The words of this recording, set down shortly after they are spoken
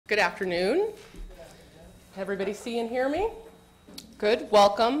Good afternoon. Everybody see and hear me? Good.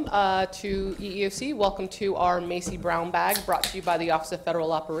 Welcome to EEOC. Welcome to our Macy Brown Bag, brought to you by the Office of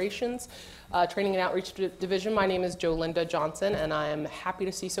Federal Operations Training and Outreach Division. My name is Jolinda Johnson, and I am happy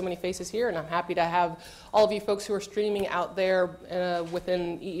to see so many faces here, and I'm happy to have all of you folks who are streaming out there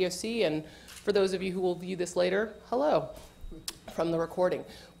within EEOC, and for those of you who will view this later, hello from the recording.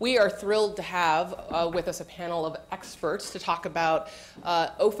 We are thrilled to have with us a panel of experts to talk about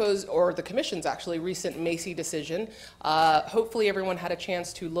OFO's, or the Commission's actually, recent Macy decision. Hopefully everyone had a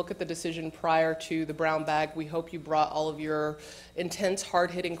chance to look at the decision prior to the brown bag. We hope you brought all of your intense,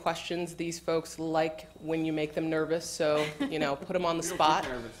 hard-hitting questions. These folks like when you make them nervous, so, you know, put them on the spot.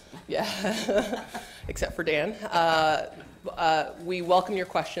 Yeah, except for Dan. We welcome your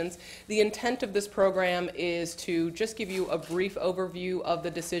questions. The intent of this program is to just give you a brief overview of the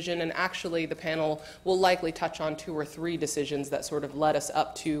decision, and actually the panel will likely touch on 2 or 3 decisions that sort of led us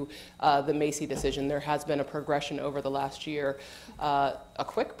up to the Macy decision. There has been a progression over the last year, a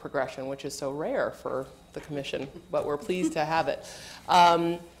quick progression, which is so rare for the Commission, but we're pleased to have it.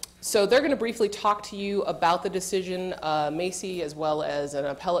 So they're going to briefly talk to you about the decision, Macy, as well as an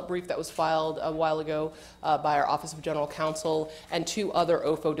appellate brief that was filed a while ago by our Office of General Counsel, and 2 other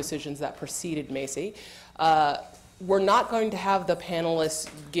OFO decisions that preceded Macy. We're not going to have the panelists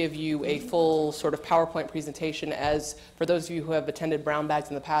give you a full sort of PowerPoint presentation, as for those of you who have attended brown bags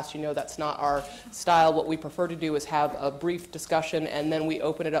in the past, you know that's not our style. What we prefer to do is have a brief discussion, and then we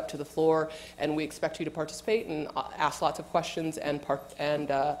open it up to the floor, and we expect you to participate and ask lots of questions and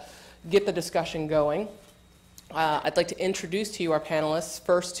get the discussion going. I'd like to introduce to you our panelists.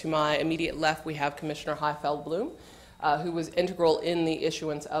 First, to my immediate left, we have Commissioner Feldblum, who was integral in the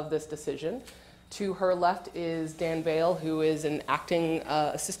issuance of this decision. To her left is Dan Vail, who is an acting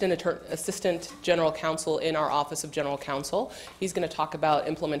assistant general counsel in our Office of General Counsel. He's going to talk about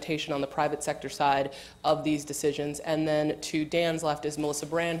implementation on the private sector side of these decisions. And then to Dan's left is Melissa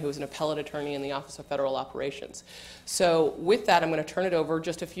Brand, who is an appellate attorney in the Office of Federal Operations. So with that, I'm going to turn it over.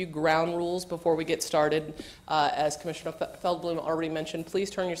 Just a few ground rules before we get started. As Commissioner Feldblum already mentioned, please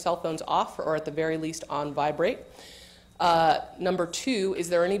turn your cell phones off, or at the very least on vibrate. Number 2, is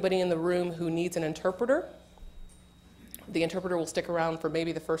there anybody in the room who needs an interpreter? The interpreter will stick around for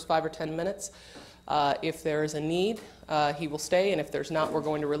maybe the first 5 or 10 minutes. If there is a need, he will stay, and if there's not, we're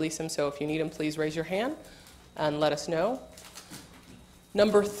going to release him. So if you need him, please raise your hand and let us know.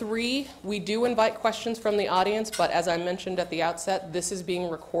 Number 3, we do invite questions from the audience, but as I mentioned at the outset, this is being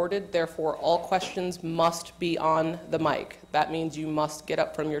recorded. Therefore, all questions must be on the mic. That means you must get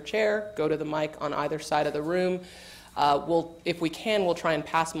up from your chair, go to the mic on either side of the room. If we can, we'll try and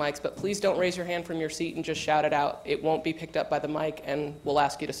pass mics, but please don't raise your hand from your seat and just shout it out. It won't be picked up by the mic, and we'll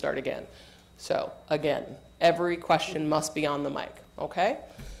ask you to start again. So, again, every question must be on the mic, okay?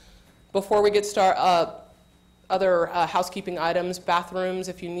 Before we get started, other housekeeping items: bathrooms,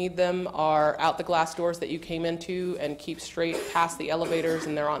 if you need them, are out the glass doors that you came into, and keep straight past the elevators,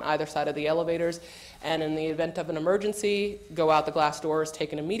 and they're on either side of the elevators. And in the event of an emergency, go out the glass doors,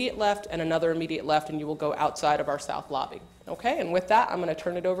 take an immediate left and another immediate left, and you will go outside of our south lobby. Okay, and with that, I'm going to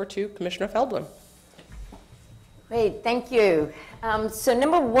turn it over to Commissioner Feldblum. Great, thank you. So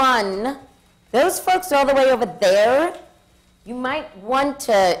number 1, those folks all the way over there, you might want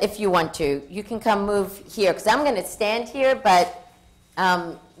to, if you want to, you can come move here, because I'm going to stand here, but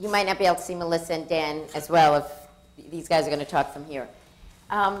you might not be able to see Melissa and Dan as well if these guys are going to talk from here.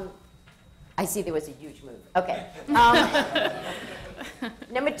 I see there was a huge move. Okay.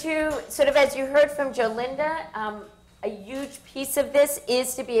 Number 2, sort of as you heard from Jolinda, a huge piece of this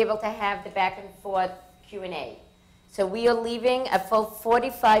is to be able to have the back and forth Q&A. So we are leaving a full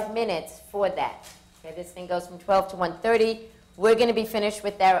 45 minutes for that. Okay, this thing goes from 12 to 1:30. We're going to be finished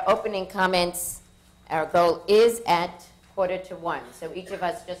with our opening comments. Our goal is at 1:45. So each of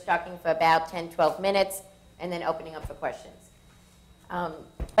us just talking for about 10, 12 minutes, and then opening up for questions.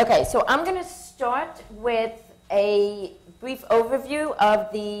 Okay, so I'm going to start with a brief overview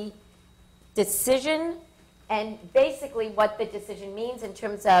of the decision and basically what the decision means in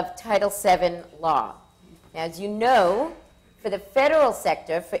terms of Title VII law. Now, as you know, for the federal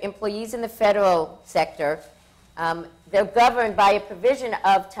sector, for employees in the federal sector, they're governed by a provision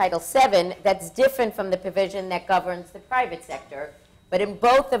of Title VII that's different from the provision that governs the private sector. But in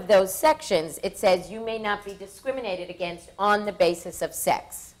both of those sections, it says you may not be discriminated against on the basis of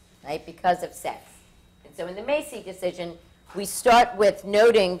sex, right, because of sex. And so in the Macy decision, we start with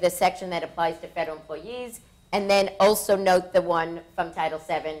noting the section that applies to federal employees, and then also note the one from Title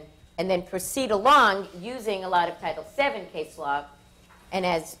VII, and then proceed along using a lot of Title VII case law. And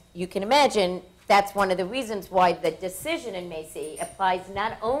as you can imagine, that's one of the reasons why the decision in Macy applies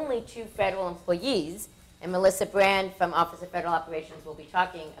not only to federal employees, and Melissa Brand from Office of Federal Operations will be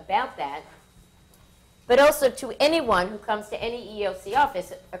talking about that, but also to anyone who comes to any EEOC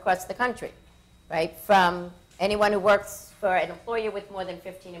office across the country, right? From anyone who works for an employer with more than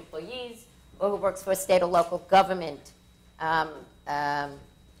 15 employees, or who works for a state or local government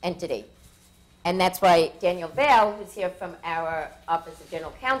entity. And that's why Daniel Vale, who's here from our Office of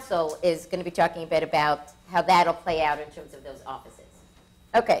General Counsel, is going to be talking a bit about how that'll play out in terms of those offices.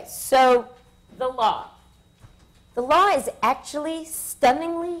 Okay, so the law. The law is actually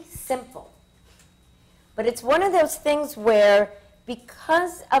stunningly simple. But it's one of those things where,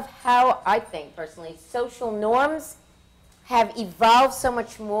 because of how, I think personally, social norms have evolved so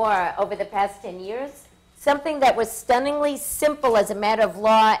much more over the past 10 years, something that was stunningly simple as a matter of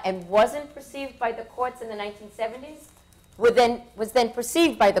law and wasn't perceived by the courts in the 1970s was then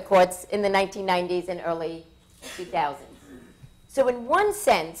perceived by the courts in the 1990s and early 2000s. So in one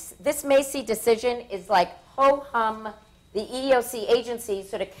sense, this Macy decision is like ho-hum, the EEOC agency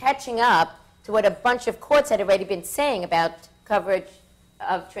sort of catching up to what a bunch of courts had already been saying about coverage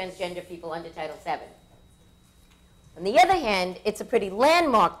of transgender people under Title VII. On the other hand, it's a pretty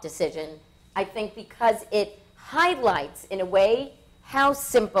landmark decision, I think, because it highlights, in a way, how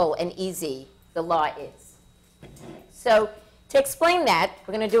simple and easy the law is. So to explain that,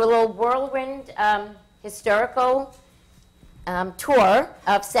 we're going to do a little whirlwind historical tour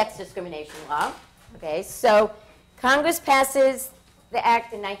of sex discrimination law. Okay, so Congress passes the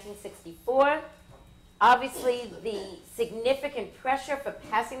act in 1964. Obviously, the significant pressure for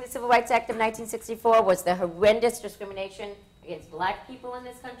passing the Civil Rights Act of 1964 was the horrendous discrimination against black people in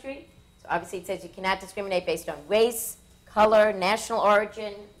this country. So obviously it says you cannot discriminate based on race, color, national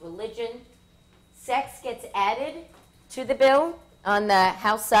origin, religion. Sex gets added to the bill on the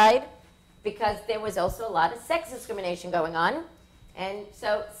House side because there was also a lot of sex discrimination going on. And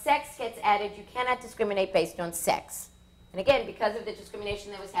so sex gets added. You cannot discriminate based on sex. And again, because of the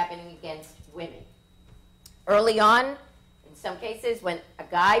discrimination that was happening against women. Early on, in some cases, when a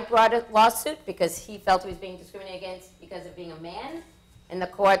guy brought a lawsuit because he felt he was being discriminated against because of being a man, and the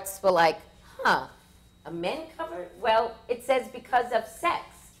courts were like, huh, a men covered? Well, it says because of sex.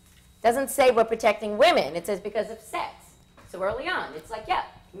 It doesn't say we're protecting women. It says because of sex. So early on, it's like, yeah,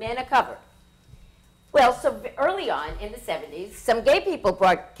 men are covered. Well, so early on in the 70s, some gay people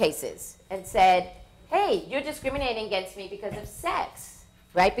brought cases and said, hey, you're discriminating against me because of sex,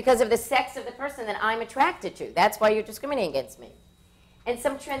 right? Because of the sex of the person that I'm attracted to. That's why you're discriminating against me. And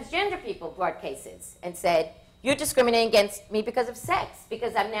some transgender people brought cases and said, you're discriminating against me because of sex,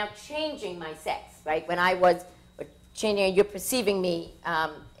 because I'm now changing my sex, right? When I was changing, you're perceiving me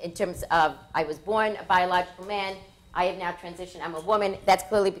in terms of I was born a biological man, I have now transitioned, I'm a woman. That's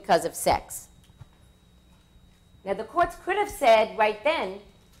clearly because of sex. Now, the courts could have said right then,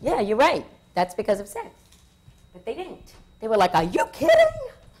 yeah, you're right, that's because of sex. But they didn't. They were like, are you kidding?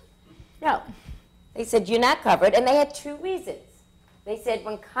 No. They said, you're not covered, and they had two reasons. They said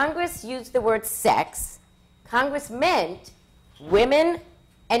when Congress used the word sex, Congress meant women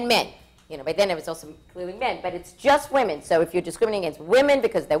and men. You know, by then it was also clearly men, but it's just women. So if you're discriminating against women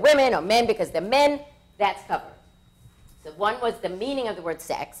because they're women or men because they're men, that's covered. So one was the meaning of the word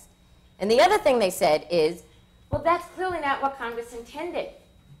sex. And the other thing they said is, well, that's clearly not what Congress intended.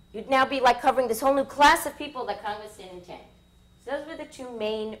 You'd now be like covering this whole new class of people that Congress didn't intend. So those were the two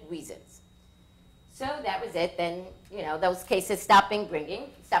main reasons. So that was it. Then, you know, those cases stopped being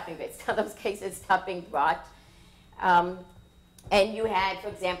those cases stopped being brought. And you had, for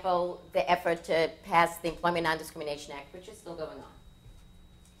example, the effort to pass the Employment Non-Discrimination Act, which is still going on.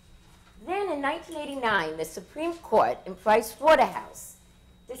 Then in 1989, the Supreme Court in Price Waterhouse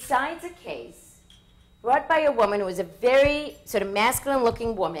decides a case brought by a woman who was a very sort of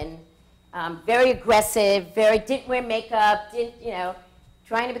masculine-looking woman, very aggressive, didn't wear makeup,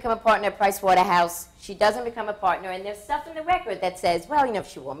 trying to become a partner at Price Waterhouse. She doesn't become a partner, and there's stuff in the record that says, well, if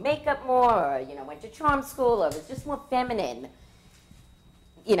she wore makeup more, or, went to charm school, or was just more feminine,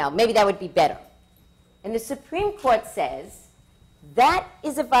 maybe that would be better. And the Supreme Court says that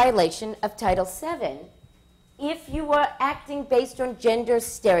is a violation of Title VII if you are acting based on gender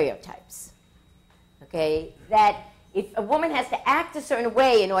stereotypes. Okay? That if a woman has to act a certain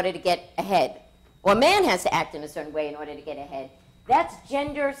way in order to get ahead, or a man has to act in a certain way in order to get ahead, that's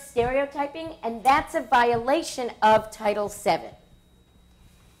gender stereotyping, and that's a violation of Title VII.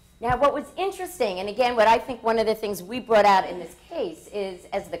 Now, what was interesting, and again, what I think one of the things we brought out in this case is,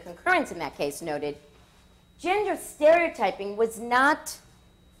 as the concurrence in that case noted, gender stereotyping was not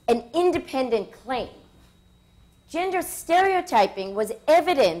an independent claim. Gender stereotyping was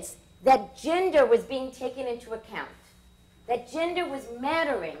evidence that gender was being taken into account, that gender was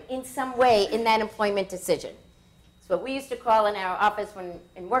mattering in some way in that employment decision. It's what we used to call in our office when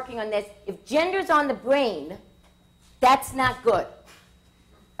in working on this, if gender's on the brain, that's not good.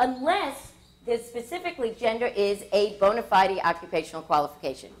 Unless there's specifically gender is a bona fide occupational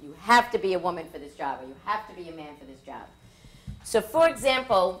qualification. You have to be a woman for this job, or you have to be a man for this job. So for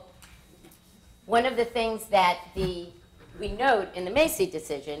example, one of the things that we note in the Macy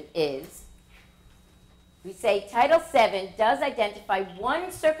decision is, we say Title VII does identify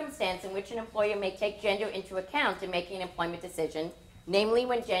one circumstance in which an employer may take gender into account in making an employment decision, namely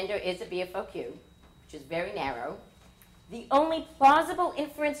when gender is a BFOQ, which is very narrow. The only plausible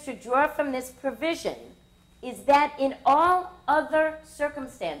inference to draw from this provision is that in all other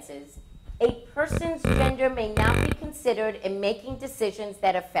circumstances, a person's gender may not be considered in making decisions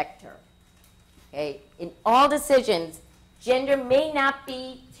that affect her. Okay? In all decisions, gender may not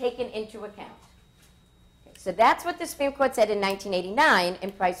be taken into account. Okay, so that's what the Supreme Court said in 1989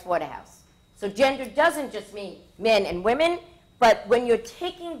 in Price Waterhouse. So gender doesn't just mean men and women, but when you're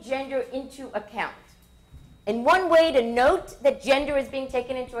taking gender into account. And one way to note that gender is being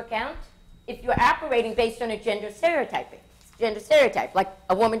taken into account, if you're operating based on a gender stereotype, like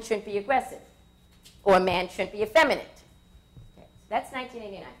a woman shouldn't be aggressive, or a man shouldn't be effeminate. Okay, so that's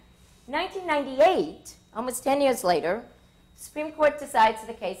 1989. 1998, almost 10 years later, Supreme Court decides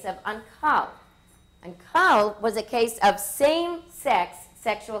the case of Ankal. Ankal was a case of same-sex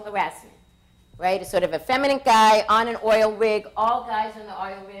sexual harassment, right? A sort of effeminate guy on an oil rig, all guys on the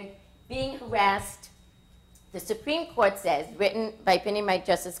oil rig, being harassed. The Supreme Court says, written by opinion by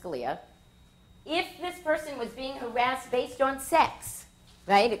Justice Scalia, if this person was being harassed based on sex,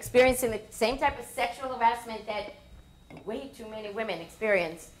 right, experiencing the same type of sexual harassment that way too many women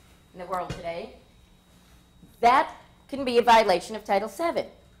experience in the world today, that can be a violation of Title VII.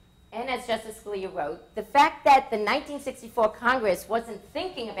 And as Justice Scalia wrote, the fact that the 1964 Congress wasn't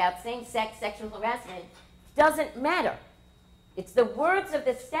thinking about same-sex sexual harassment doesn't matter. It's the words of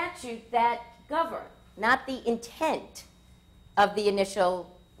the statute that govern, not the intent of the initial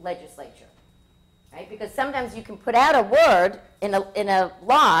legislature. Right? Because sometimes you can put out a word in a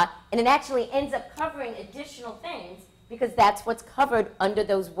law, and it actually ends up covering additional things because that's what's covered under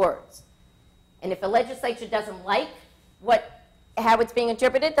those words. And if a legislature doesn't like how it's being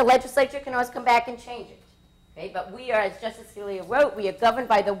interpreted, the legislature can always come back and change it. Okay? But we are, as Justice Scalia wrote, we are governed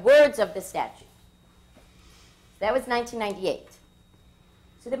by the words of the statute. That was 1998.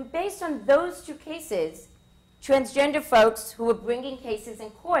 So then based on those two cases, transgender folks who were bringing cases in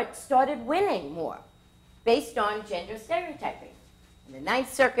court started winning more based on gender stereotyping. And the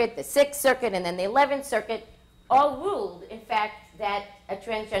Ninth Circuit, the Sixth Circuit, and then the 11th Circuit all ruled, in fact, that a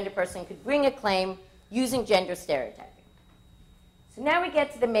transgender person could bring a claim using gender stereotyping. So now we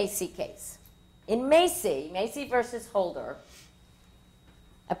get to the Macy case. In Macy versus Holder,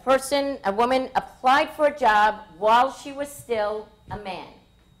 a woman applied for a job while she was still a man.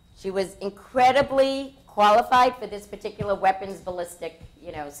 She was incredibly qualified for this particular weapons ballistic,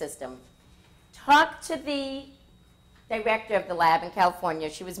 system. Talked to the director of the lab in California.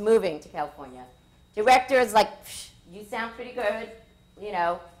 She was moving to California. Director is like, you sound pretty good, you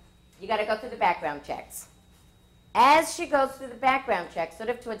got to go through the background checks. As she goes through the background check, sort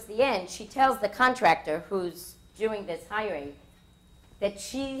of towards the end, she tells the contractor who's doing this hiring that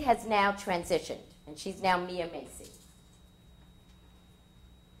she has now transitioned, and she's now Mia Macy.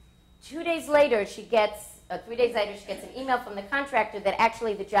 2 days later, 3 days later, she gets an email from the contractor that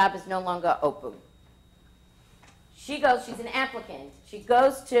actually the job is no longer open. She's an applicant. She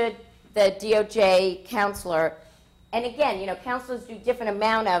goes to the DOJ counselor, and again, counselors do different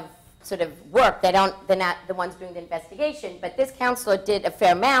amount of sort of work. They're not the ones doing the investigation, but this counselor did a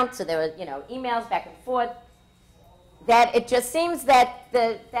fair amount, so there were, emails back and forth. That it just seems that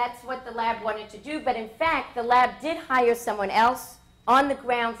that's what the lab wanted to do, but in fact, the lab did hire someone else on the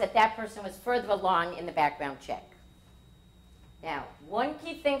grounds that that person was further along in the background check. Now, one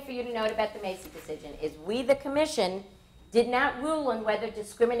key thing for you to note about the Macy decision is we, the commission, did not rule on whether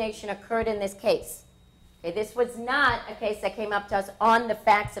discrimination occurred in this case. Okay, this was not a case that came up to us on the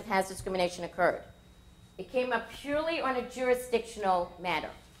facts of has discrimination occurred. It came up purely on a jurisdictional matter.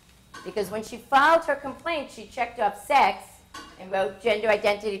 Because when she filed her complaint, she checked off sex and wrote gender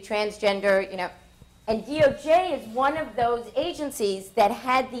identity, transgender, And DOJ is one of those agencies that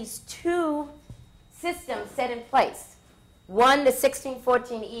had these two systems set in place. One, the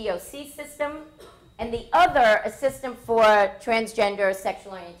 1614 EEOC system, and the other, a system for transgender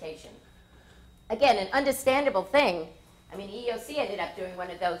sexual orientation. Again, an understandable thing. EEOC ended up doing one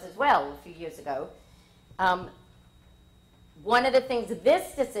of those as well a few years ago. one of the things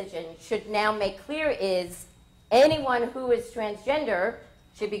this decision should now make clear is anyone who is transgender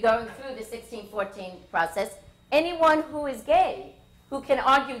should be going through the 1614 process. Anyone who is gay, who can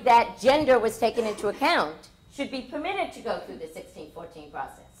argue that gender was taken into account, should be permitted to go through the 1614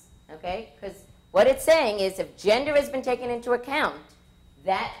 process, okay? Because what it's saying is if gender has been taken into account,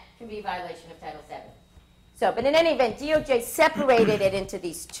 that can be a violation of Title VII. So, but in any event, DOJ separated it into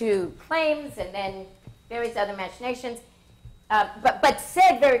these two claims and then various other machinations, but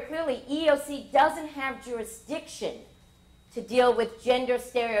said very clearly EEOC doesn't have jurisdiction to deal with gender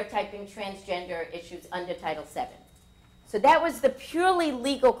stereotyping transgender issues under Title VII. So that was the purely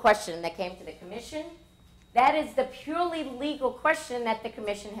legal question that came to the Commission. That is the purely legal question that the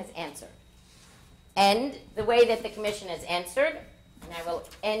Commission has answered. And the way that the Commission has answered, and I will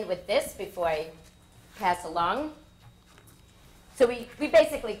end with this before I pass along. So we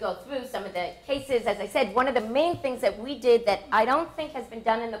basically go through some of the cases. As I said, one of the main things that we did that I don't think has been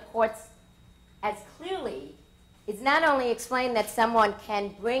done in the courts as clearly is not only explain that someone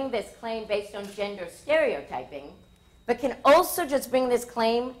can bring this claim based on gender stereotyping, but can also just bring this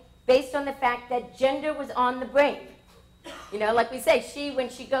claim based on the fact that gender was on the brain. You know, like we say, when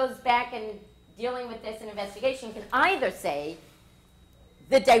she goes back and dealing with this in investigation, can either say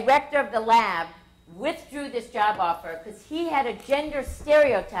the director of the lab withdrew this job offer because he had a gender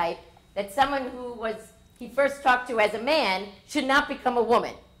stereotype that someone who he first talked to as a man should not become a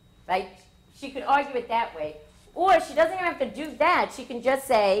woman, right? She could argue it that way. Or she doesn't even have to do that. She can just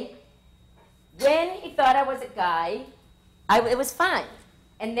say, when he thought I was a guy, it was fine.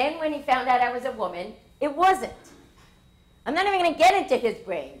 And then when he found out I was a woman, it wasn't. I'm not even going to get into his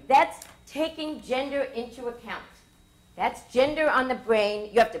brain. That's taking gender into account. That's gender on the brain.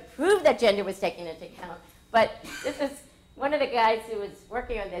 You have to prove that gender was taken into account. But this is one of the guys who was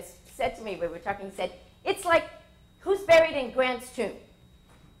working on this said to me, we were talking, said, it's like, who's buried in Grant's tomb?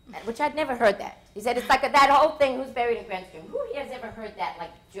 Which I'd never heard that. He said, it's like that whole thing, who's buried in Grant's tomb? Who here has ever heard that,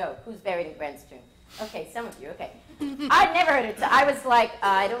 like, joke? Who's buried in Grant's tomb? Okay, some of you, okay. I'd never heard it. So I was like,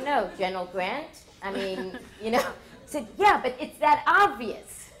 I don't know, General Grant? I mean, you know. I said, yeah, but it's that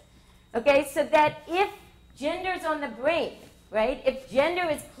obvious. Okay, so that if gender's on the brain, right? If gender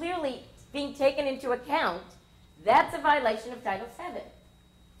is clearly being taken into account, that's a violation of Title VII.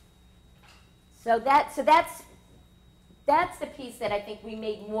 So that's the piece that I think we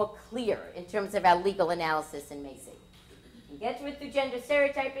made more clear in terms of our legal analysis in Macy. You can get to it through gender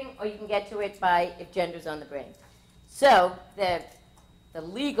stereotyping, or you can get to it by if gender's on the brain. So the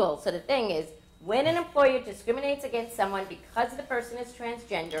legal sort of thing is, when an employer discriminates against someone because the person is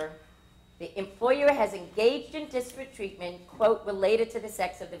transgender, the employer has engaged in disparate treatment, quote, related to the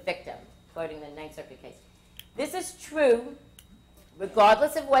sex of the victim, quoting the Ninth Circuit case. This is true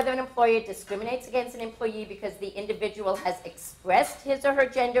regardless of whether an employer discriminates against an employee because the individual has expressed his or her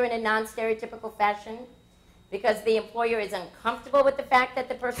gender in a non-stereotypical fashion, because the employer is uncomfortable with the fact that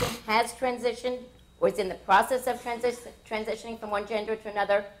the person has transitioned or is in the process of transitioning from one gender to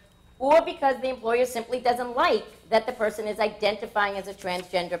another, or because the employer simply doesn't like that the person is identifying as a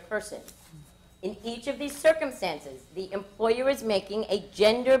transgender person. In each of these circumstances, the employer is making a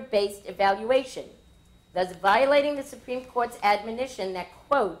gender-based evaluation, thus violating the Supreme Court's admonition that,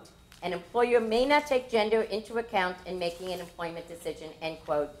 quote, an employer may not take gender into account in making an employment decision, end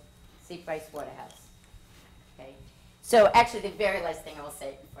quote, see Price Waterhouse. Okay? So actually, the very last thing I will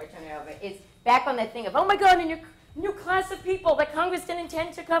say before I turn it over is back on that thing of, oh my God, a new class of people that Congress didn't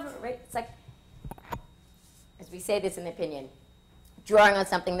intend to cover, right? It's like, as we say this in the opinion, drawing on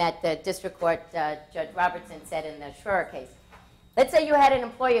something that the district court Judge Robertson said in the Schroer case. Let's say you had an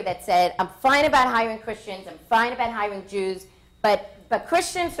employer that said, I'm fine about hiring Christians, I'm fine about hiring Jews, but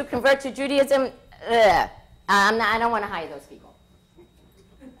Christians who convert to Judaism, I don't want to hire those people.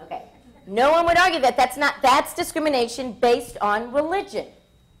 Okay. No one would argue that that's discrimination based on religion.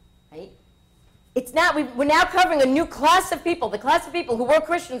 Right? It's not, we're now covering a new class of people, the class of people who were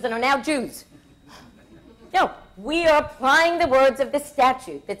Christians and are now Jews. No, we are applying the words of the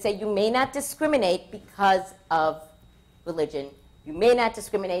statute that say you may not discriminate because of religion. You may not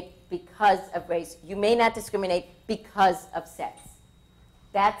discriminate because of race. You may not discriminate because of sex.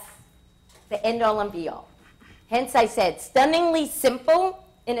 That's the end-all and be-all. Hence, I said, stunningly simple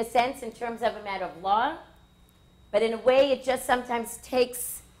in a sense in terms of a matter of law, but in a way it just sometimes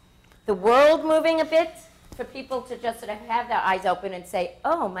takes the world moving a bit for people to just sort of have their eyes open and say,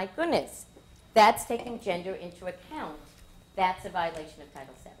 oh my goodness, that's taking gender into account. That's a violation of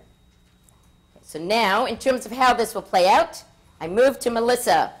Title VII. Okay, so now, in terms of how this will play out, I move to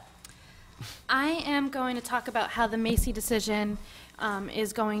Melissa. I am going to talk about how the Macy decision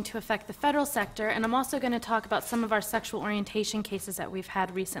is going to affect the federal sector, and I'm also going to talk about some of our sexual orientation cases that we've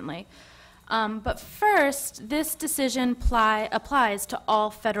had recently. But first, this decision applies to all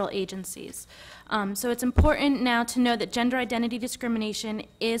federal agencies. So it's important now to know that gender identity discrimination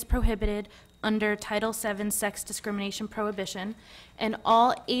is prohibited under Title VII sex discrimination prohibition, and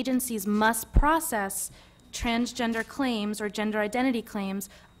all agencies must process transgender claims or gender identity claims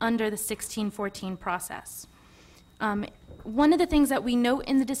under the 1614 process. One of the things that we note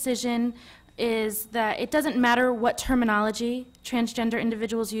in the decision is that it doesn't matter what terminology transgender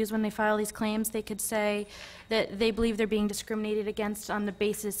individuals use when they file these claims. They could say that they believe they're being discriminated against on the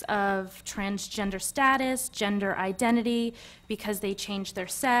basis of transgender status, gender identity, because they changed their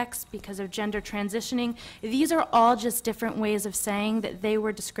sex, because of gender transitioning. These are all just different ways of saying that they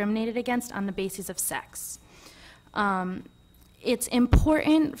were discriminated against on the basis of sex. It's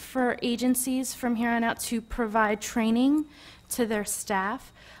important for agencies from here on out to provide training to their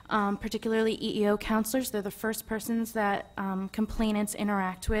staff, particularly EEO counselors. They're the first persons that complainants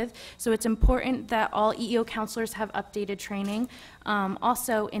interact with. So it's important that all EEO counselors have updated training.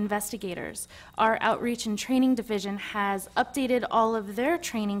 Also, investigators. Our outreach and training division has updated all of their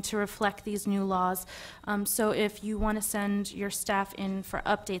training to reflect these new laws. So if you want to send your staff in for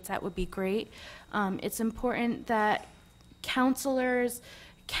updates, that would be great. It's important that counselors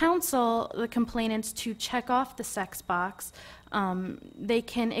counsel the complainants to check off the sex box. They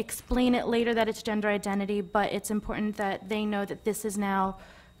can explain it later that it's gender identity, but it's important that they know that this is now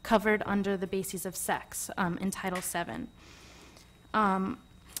covered under the basis of sex in Title VII.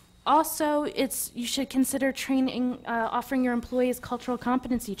 Also, you should consider training, offering your employees cultural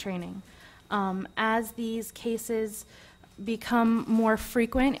competency training. As these cases become more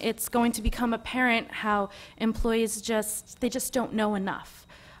frequent, it's going to become apparent how employees just don't know enough.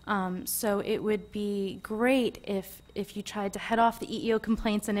 So it would be great if you tried to head off the EEO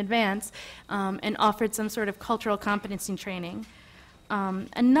complaints in advance and offered some sort of cultural competency training.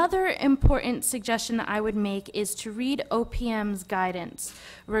 Another important suggestion that I would make is to read OPM's guidance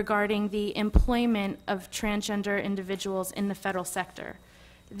regarding the employment of transgender individuals in the federal sector.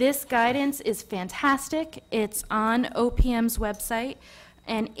 This guidance is fantastic. It's on OPM's website,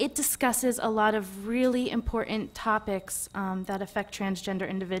 and it discusses a lot of really important topics that affect transgender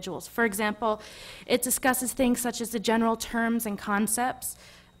individuals. For example, it discusses things such as the general terms and concepts.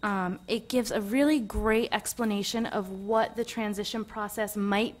 It gives a really great explanation of what the transition process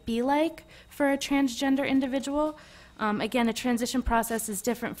might be like for a transgender individual. Again, a transition process is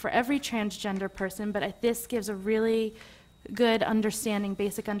different for every transgender person, but this gives a really good understanding,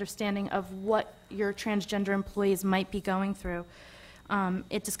 basic understanding of what your transgender employees might be going through.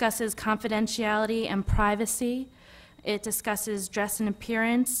 It discusses confidentiality and privacy. It discusses dress and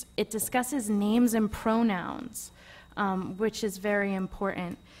appearance. It discusses names and pronouns, which is very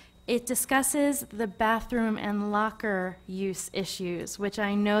important. It discusses the bathroom and locker use issues, which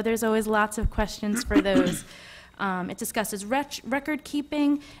I know there's always lots of questions for those. It discusses record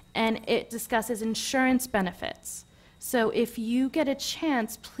keeping, and it discusses insurance benefits. So if you get a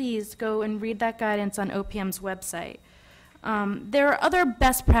chance, please go and read that guidance on OPM's website. There are other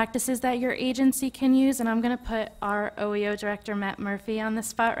best practices that your agency can use, and I'm going to put our OEO director, Matt Murphy, on the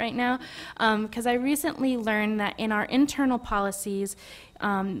spot right now, because I recently learned that in our internal policies,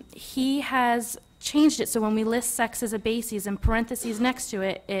 he has changed it so when we list sex as a basis, in parentheses next to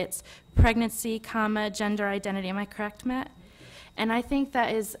it, it's pregnancy, comma, gender identity. Am I correct, Matt? And I think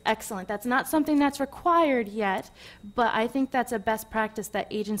that is excellent. That's not something that's required yet, but I think that's a best practice that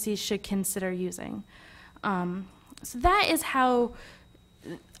agencies should consider using. So that is how,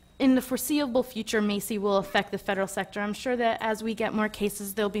 in the foreseeable future, Macy will affect the federal sector. I'm sure that as we get more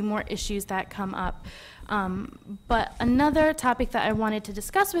cases, there'll be more issues that come up. But another topic that I wanted to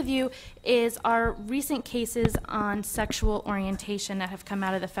discuss with you is our recent cases on sexual orientation that have come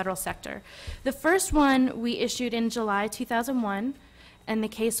out of the federal sector. The first one we issued in July 2001, and the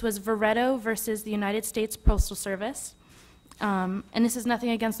case was Veretto versus the United States Postal Service. And this is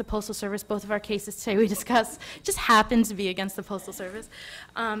nothing against the Postal Service. Both of our cases today we discuss just happen to be against the Postal Service.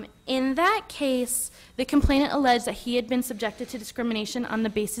 In that case, the complainant alleged that he had been subjected to discrimination on the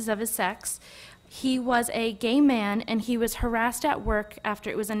basis of his sex. He was a gay man, and he was harassed at work after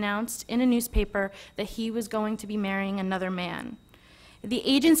it was announced in a newspaper that he was going to be marrying another man. The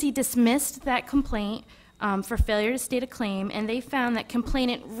agency dismissed that complaint for failure to state a claim, and they found that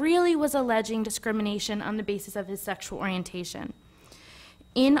complainant really was alleging discrimination on the basis of his sexual orientation.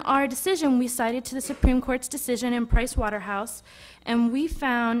 In our decision, we cited to the Supreme Court's decision in Price Waterhouse, and we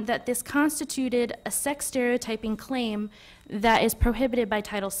found that this constituted a sex stereotyping claim that is prohibited by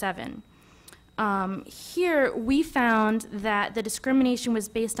Title VII. Here, we found that the discrimination was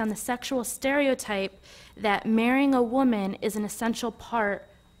based on the sexual stereotype that marrying a woman is an essential part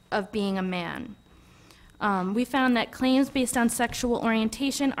of being a man. We found that claims based on sexual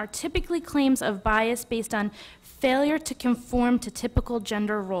orientation are typically claims of bias based on failure to conform to typical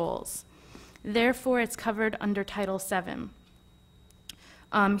gender roles. Therefore, it's covered under Title VII.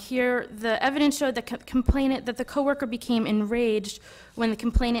 Here, the evidence showed that the coworker became enraged when the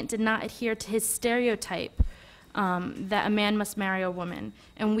complainant did not adhere to his stereotype that a man must marry a woman.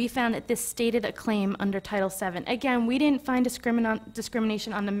 And we found that this stated a claim under Title VII. Again, we didn't find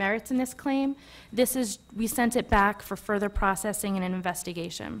discrimination on the merits in this claim. We sent it back for further processing and an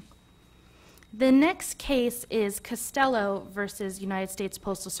investigation. The next case is Costello versus United States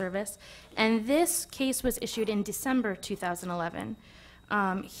Postal Service, and this case was issued in December 2011.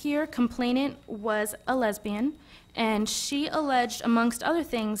 Here, complainant was a lesbian, and she alleged, amongst other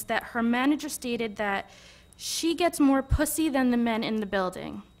things, that her manager stated that she gets more pussy than the men in the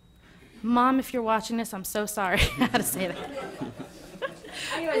building. Mom, if you're watching this, I'm so sorry. I had to say that.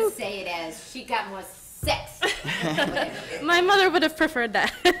 I would say it as she got more sex. My mother would have preferred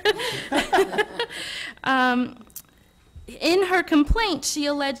that. In her complaint, she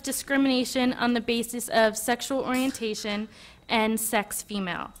alleged discrimination on the basis of sexual orientation and sex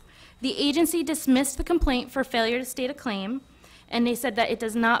female. The agency dismissed the complaint for failure to state a claim, and they said that it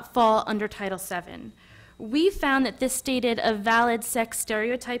does not fall under Title VII. We found that this stated a valid sex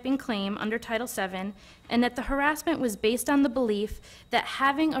stereotyping claim under Title VII, and that the harassment was based on the belief that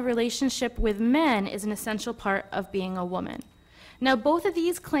having a relationship with men is an essential part of being a woman. Now, both of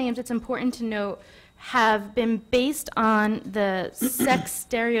these claims, it's important to note, have been based on the sex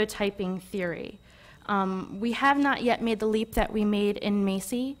stereotyping theory. We have not yet made the leap that we made in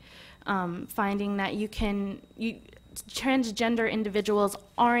Macy, finding that transgender individuals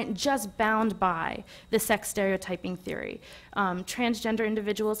aren't just bound by the sex stereotyping theory. Transgender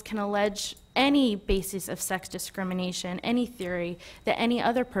individuals can allege any basis of sex discrimination, any theory that any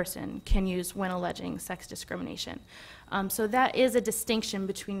other person can use when alleging sex discrimination. So that is a distinction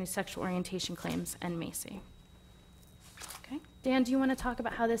between the sexual orientation claims and Macy. Okay. Dan, do you want to talk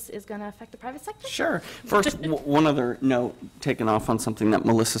about how this is going to affect the private sector? Sure. First, one other note, taking off on something that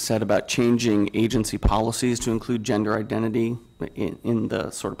Melissa said about changing agency policies to include gender identity in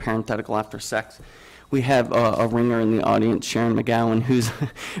the sort of parenthetical after sex. We have a ringer in the audience, Sharon McGowan, who's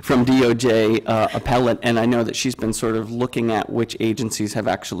from DOJ appellate, and I know that she's been sort of looking at which agencies have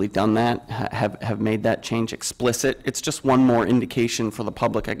actually done that, have made that change explicit. It's just one more indication for the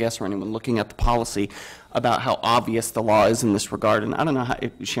public, I guess, or anyone looking at the policy about how obvious the law is in this regard. And I don't know,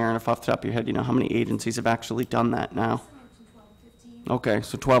 Sharon, if off the top of your head, you know how many agencies have actually done that now? Okay,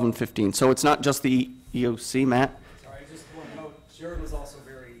 so 12 and 15. So it's not just the EEOC, Matt? Sorry, I just want to note, Sharon was also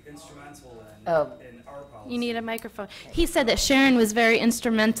very instrumental in our policy. You need a microphone. He said that Sharon was very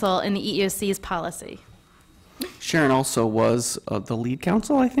instrumental in the EEOC's policy. Sharon also was the lead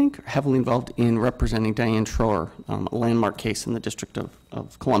counsel, I think, heavily involved in representing Diane Schroer, a landmark case in the District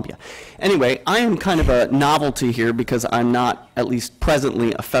of Columbia. Anyway, I am kind of a novelty here because I'm not, at least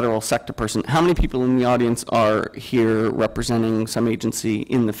presently, a federal sector person. How many people in the audience are here representing some agency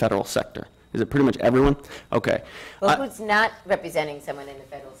in the federal sector? Is it pretty much everyone? Okay. Well, who's not representing someone in the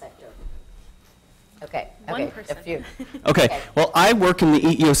federal sector? Okay, One person. a few. Okay, well, I work in the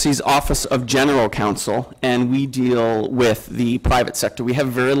EEOC's Office of General Counsel, and we deal with the private sector. We have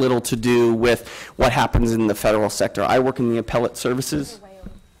very little to do with what happens in the federal sector. I work in the appellate services.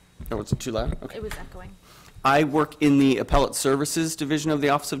 Oh, was it too loud? Okay. It was echoing. I work in the Appellate Services Division of the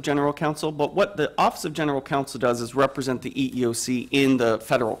Office of General Counsel, but what the Office of General Counsel does is represent the EEOC in the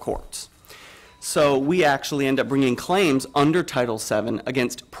federal courts. So we actually end up bringing claims under Title VII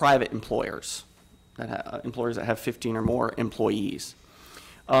against private employers. Employers that have 15 or more employees.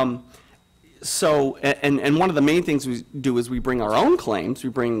 And one of the main things we do is we bring our own claims. We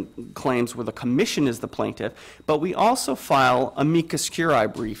bring claims where the commission is the plaintiff, but we also file amicus curiae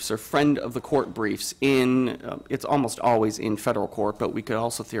briefs or friend of the court briefs it's almost always in federal court, but we could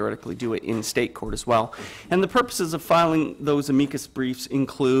also theoretically do it in state court as well. And the purposes of filing those amicus briefs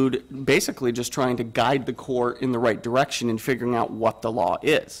include basically just trying to guide the court in the right direction in figuring out what the law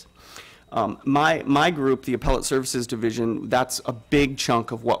is. My group, the Appellate Services Division, that's a big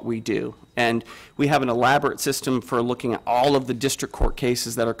chunk of what we do. And we have an elaborate system for looking at all of the district court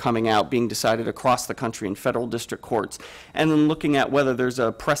cases that are coming out, being decided across the country in federal district courts, and then looking at whether there's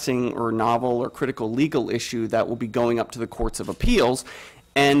a pressing or novel or critical legal issue that will be going up to the courts of appeals,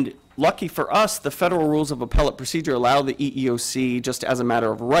 and lucky for us, the federal rules of appellate procedure allow the EEOC, just as a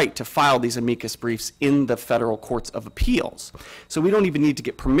matter of right, to file these amicus briefs in the federal courts of appeals. So we don't even need to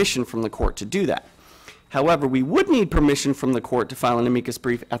get permission from the court to do that. However, we would need permission from the court to file an amicus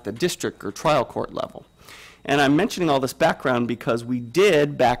brief at the district or trial court level. And I'm mentioning all this background because we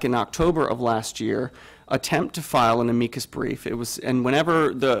did, back in October of last year, attempt to file an amicus brief. And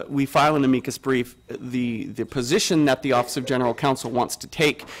whenever we file an amicus brief, the position that the Office of General Counsel wants to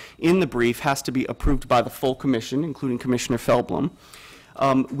take in the brief has to be approved by the full commission, including Commissioner Feldblum.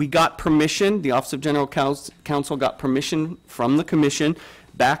 We got permission, the Office of General Counsel got permission from the commission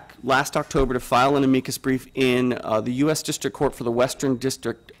back last October to file an amicus brief in the U.S. District Court for the Western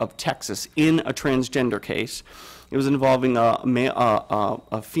District of Texas in a transgender case. It was involving a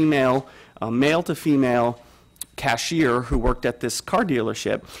male-to-female cashier who worked at this car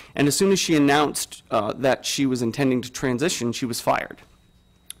dealership, and as soon as she announced that she was intending to transition, she was fired.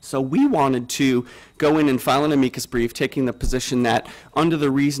 So we wanted to go in and file an amicus brief taking the position that under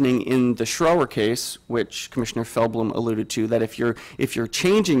the reasoning in the Schroer case, which Commissioner Feldblum alluded to, that if you're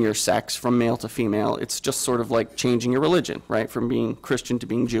changing your sex from male to female, it's just sort of like changing your religion, right, from being Christian to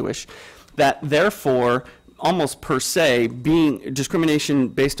being Jewish, that therefore almost per se, being discrimination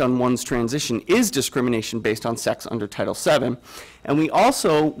based on one's transition is discrimination based on sex under Title VII. And we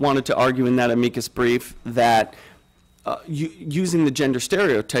also wanted to argue in that amicus brief that using the gender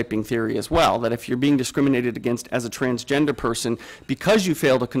stereotyping theory as well, that if you're being discriminated against as a transgender person because you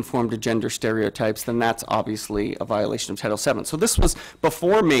fail to conform to gender stereotypes, then that's obviously a violation of Title VII. So this was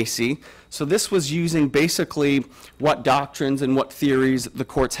before Macy, so this was using basically what doctrines and what theories the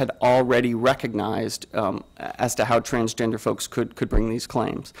courts had already recognized as to how transgender folks could bring these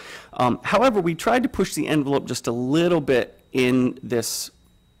claims. However, we tried to push the envelope just a little bit in this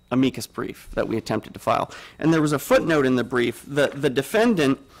amicus brief that we attempted to file. And there was a footnote in the brief. The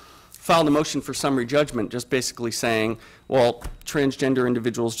defendant filed a motion for summary judgment just basically saying, well, transgender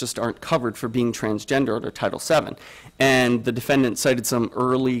individuals just aren't covered for being transgender under Title VII. And the defendant cited some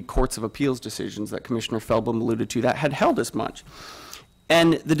early courts of appeals decisions that Commissioner Feldblum alluded to that had held as much.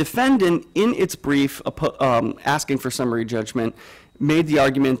 And the defendant, in its brief asking for summary judgment, made the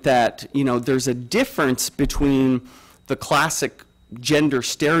argument that, you know, there's a difference between the classic gender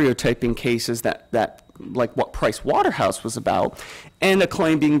stereotyping cases that like what Price Waterhouse was about, and a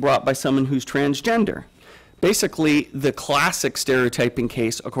claim being brought by someone who's transgender. Basically, the classic stereotyping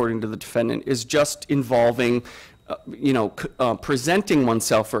case, according to the defendant, is just involving presenting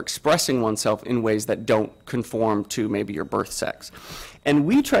oneself or expressing oneself in ways that don't conform to maybe your birth sex. And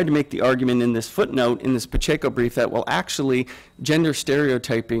we tried to make the argument in this footnote, in this Pacheco brief, that, well, actually, gender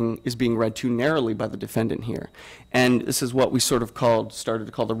stereotyping is being read too narrowly by the defendant here. And this is what we sort of started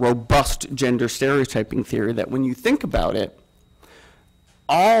to call the robust gender stereotyping theory, that when you think about it,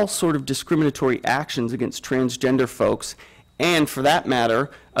 all sort of discriminatory actions against transgender folks, and for that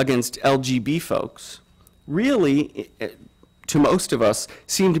matter, against LGB folks, really, to most of us,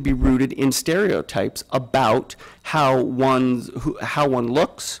 seem to be rooted in stereotypes about how one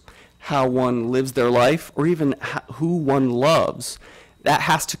looks, how one lives their life, or even who one loves. That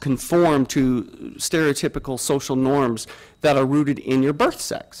has to conform to stereotypical social norms that are rooted in your birth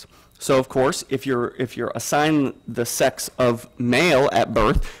sex. So, of course, if you're assigned the sex of male at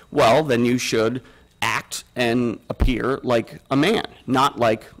birth, well, then you should act and appear like a man, not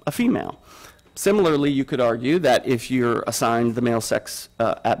like a female. Similarly, you could argue that if you're assigned the male sex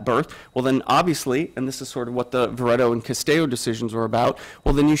at birth, well then obviously, and this is sort of what the Veretto and Castello decisions were about,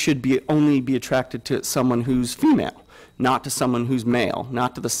 well then you should only be attracted to someone who's female, not to someone who's male,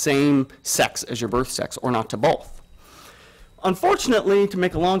 not to the same sex as your birth sex, or not to both. Unfortunately, to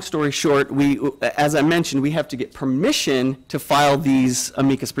make a long story short, as I mentioned, we have to get permission to file these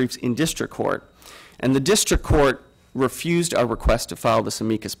amicus briefs in district court. And the district court refused our request to file this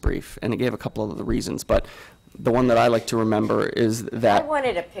amicus brief, and it gave a couple of other reasons, but the one that I like to remember is that... I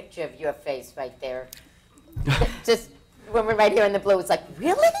wanted a picture of your face right there. Just when we're right here in the blue, it's like,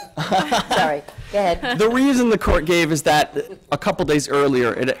 really? Sorry, go ahead. The reason the court gave is that a couple days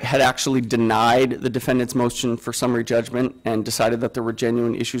earlier, it had actually denied the defendant's motion for summary judgment and decided that there were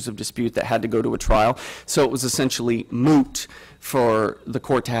genuine issues of dispute that had to go to a trial, so it was essentially moot for the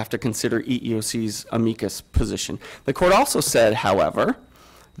court to have to consider EEOC's amicus position. The court also said, however,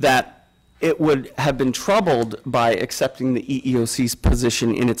 that it would have been troubled by accepting the EEOC's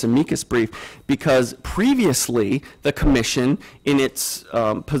position in its amicus brief because previously the commission, in its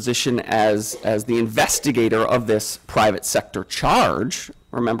position as the investigator of this private sector charge,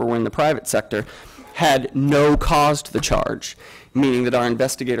 remember we're in the private sector, had no cause to the charge. meaning that our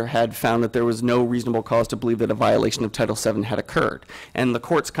investigator had found that there was no reasonable cause to believe that a violation of Title VII had occurred. And the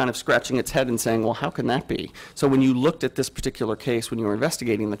court's kind of scratching its head and saying, well, how can that be? So when you looked at this particular case, when you were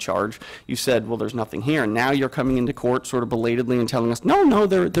investigating the charge, you said, well, there's nothing here. And now you're coming into court sort of belatedly and telling us, no,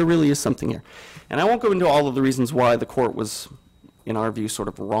 there really is something here. And I won't go into all of the reasons why the court was, in our view, sort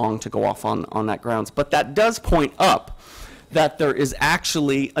of wrong to go off on that grounds. But that does point up that there is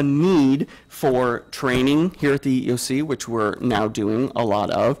actually a need for training here at the EEOC, which we're now doing a lot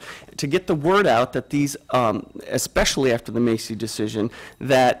of, to get the word out that these, especially after the Macy decision,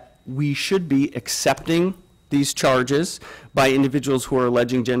 that we should be accepting these charges by individuals who are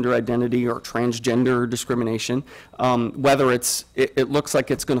alleging gender identity or transgender discrimination, whether it looks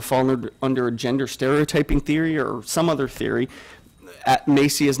like it's going to fall under a gender stereotyping theory or some other theory.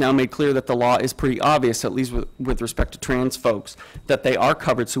 Macy has now made clear that the law is pretty obvious, at least with respect to trans folks, that they are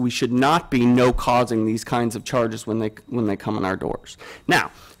covered, so we should not be no-causing these kinds of charges when they come on our doors. Now,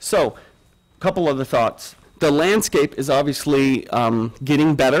 so a couple other thoughts. The landscape is obviously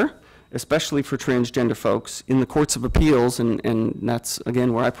getting better, especially for transgender folks. In the courts of appeals, and that's,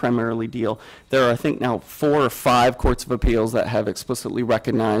 again, where I primarily deal, there are, I think, now 4 or 5 courts of appeals that have explicitly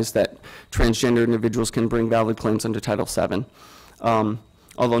recognized that transgender individuals can bring valid claims under Title VII.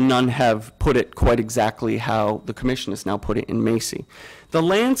 Although none have put it quite exactly how the Commission has now put it in Macy. The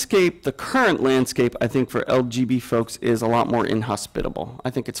landscape, the current landscape, I think, for LGBT folks is a lot more inhospitable.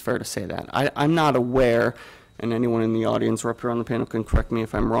 I think it's fair to say that. I'm not aware, and anyone in the audience or up here on the panel can correct me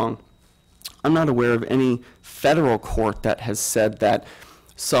if I'm wrong, I'm not aware of any federal court that has said that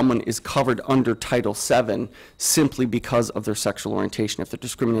someone is covered under Title VII simply because of their sexual orientation. If they're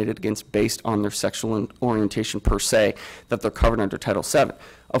discriminated against based on their sexual orientation per se, that they're covered under Title VII.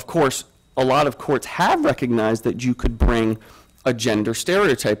 Of course, a lot of courts have recognized that you could bring a gender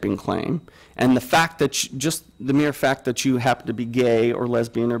stereotyping claim, and the fact that just the mere fact that you happen to be gay or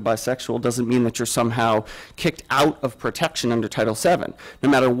lesbian or bisexual doesn't mean that you're somehow kicked out of protection under Title VII. No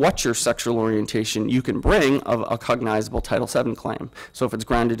matter what your sexual orientation, you can bring a cognizable Title VII claim. So if it's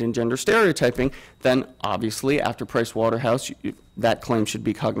grounded in gender stereotyping, then obviously after Price Waterhouse, that claim should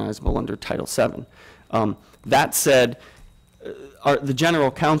be cognizable under Title VII. That said, the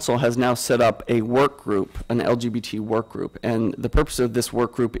General Counsel has now set up a work group, an LGBT work group, and the purpose of this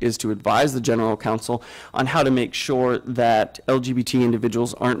work group is to advise the General Counsel on how to make sure that LGBT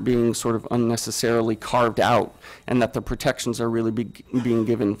individuals aren't being sort of unnecessarily carved out, and that the protections are really being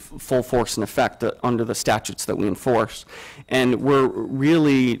given full force and effect under the statutes that we enforce. And we're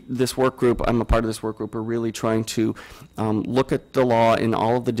really, this work group, I'm a part of this work group, we're really trying to look at the law in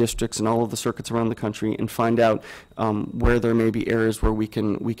all of the districts and all of the circuits around the country and find out where there may be areas where we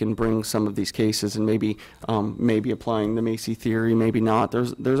can bring some of these cases, and maybe applying the Macy theory, maybe not.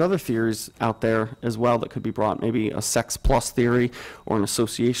 There's other theories out there as well that could be brought, maybe a sex plus theory or an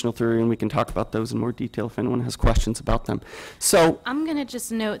associational theory, and we can talk about those in more detail if anyone has questions about them. So I'm going to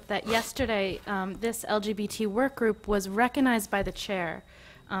just note that yesterday this LGBT work group was recognized by the chair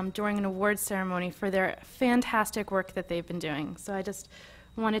during an awards ceremony for their fantastic work that they've been doing. So I just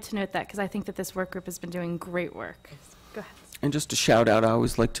wanted to note that because I think that this work group has been doing great work. Go ahead. And just a shout out, I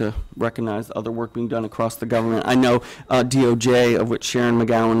always like to recognize the other work being done across the government. I know DOJ, of which Sharon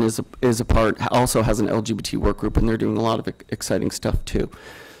McGowan is a part, also has an LGBT work group, and they're doing a lot of exciting stuff too.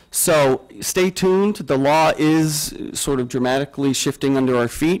 So stay tuned. The law is sort of dramatically shifting under our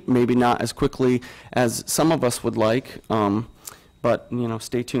feet, maybe not as quickly as some of us would like, but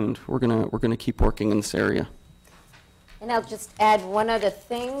stay tuned. We're gonna keep working in this area. And I'll just add one other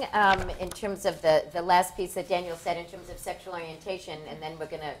thing in terms of the last piece that Daniel said in terms of sexual orientation, and then we're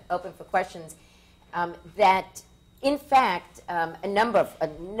going to open for questions, that in fact a number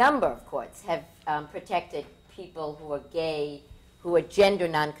of courts have protected people who are gay, who are gender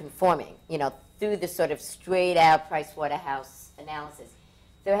nonconforming, through the sort of straight out Price Waterhouse analysis.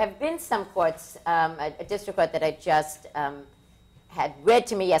 There have been some courts, a district court that I just had read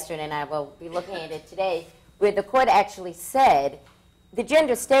to me yesterday, and I will be looking at it today, where the court actually said the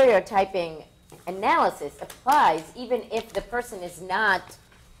gender stereotyping analysis applies even if the person is not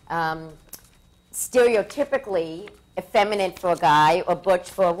stereotypically effeminate for a guy or butch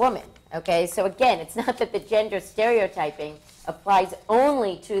for a woman. Okay, so again, it's not that the gender stereotyping applies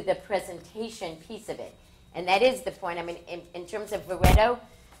only to the presentation piece of it. And that is the point. I mean, in terms of Veretto,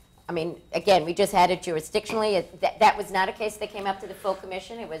 I mean, again, we just had it jurisdictionally. That was not a case that came up to the full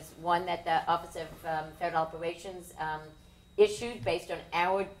commission. It was one that the Office of Federal Operations issued based on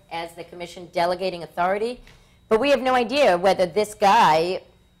our, as the commission, delegating authority. But we have no idea whether this guy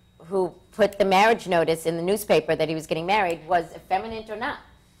who put the marriage notice in the newspaper that he was getting married was effeminate or not.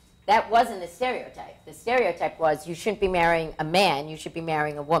 that wasn't the stereotype. The stereotype was you shouldn't be marrying a man, you should be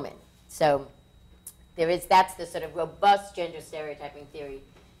marrying a woman. So that's the sort of robust gender stereotyping theory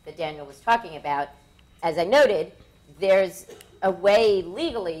that Daniel was talking about. As I noted, there's a way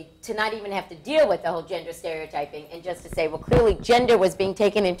legally to not even have to deal with the whole gender stereotyping and just to say, well, clearly gender was being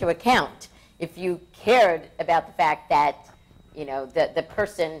taken into account if you cared about the fact that, you know, the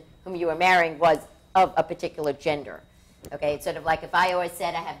person whom you were marrying was of a particular gender. Okay, it's sort of like if I always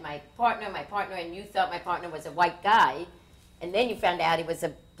said I have my partner, and you thought my partner was a white guy, and then you found out he was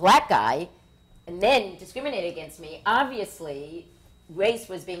a black guy, and then you discriminated against me, obviously race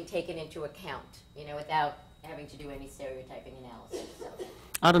was being taken into account, you know, without having to do any stereotyping analysis. So.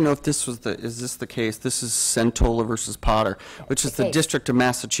 I don't know if this was is this the case? This is Centola versus Potter, which is the District of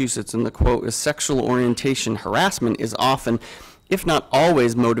Massachusetts, and the quote is, sexual orientation harassment is often, if not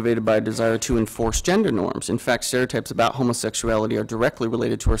always, motivated by a desire to enforce gender norms. In fact, stereotypes about homosexuality are directly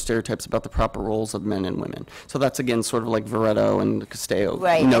related to our stereotypes about the proper roles of men and women. So that's, again, sort of like Veretto and the Castello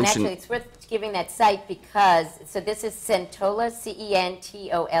right, notion. And actually it's worth giving that site because, so this is Centola,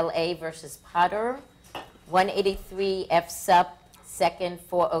 C-E-N-T-O-L-A versus Potter, 183 F Sup 2nd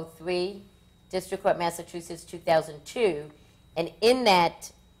 403, District Court, Massachusetts, 2002. And in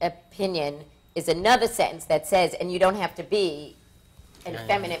that opinion is another sentence that says, and you don't have to be an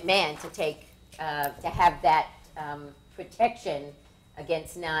effeminate man to take, to have that protection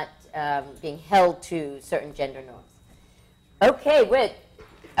against not being held to certain gender norms. Okay, Whit,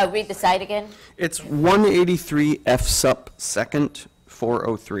 read the site again. It's 183 F Sup 2nd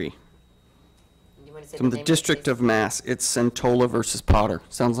 403. You want to say From the the name of District case? of Mass. It's Centola versus Potter.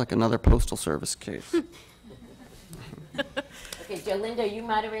 Sounds like another Postal Service case. Okay, Jolinda, are you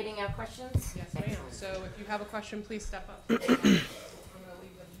moderating our questions? Yes, ma'am. So if you have a question, please step up. I'm going to leave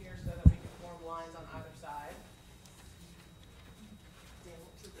them here so that we can form lines on either side.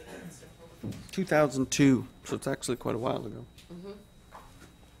 2002, so it's actually quite a while ago.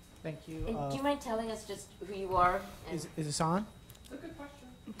 Thank you. And do you mind telling us just who you are? And Is this on? It's a good question.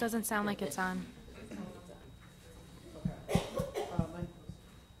 It doesn't sound like it's on.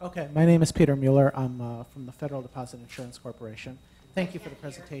 Okay, my name is Peter Mueller. I'm from the Federal Deposit Insurance Corporation. Thank you for the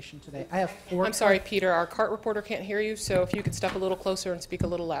presentation today. I have four. I'm sorry, Peter, our cart reporter can't hear you, so if you could step a little closer and speak a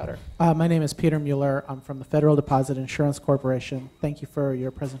little louder. My name is Peter Mueller. I'm from the Federal Deposit Insurance Corporation. Thank you for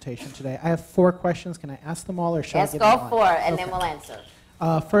your presentation today. I have 4 questions. Can I ask them all, or should I ask give them all one? 4, and Okay. then we'll answer.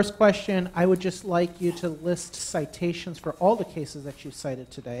 First question, I would just like you to list citations for all the cases that you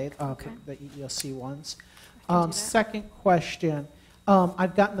cited today, Okay. the EEOC ones. I can do that. Second question,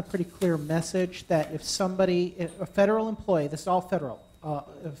 I've gotten the pretty clear message that if somebody, a federal employee, this is all federal,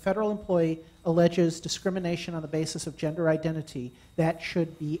 a federal employee alleges discrimination on the basis of gender identity, that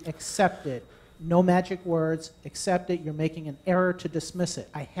should be accepted. No magic words, accept it, you're making an error to dismiss it.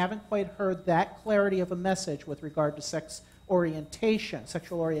 I haven't quite heard that clarity of a message with regard to sexual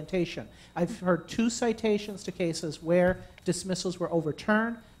orientation. I've heard 2 citations to cases where dismissals were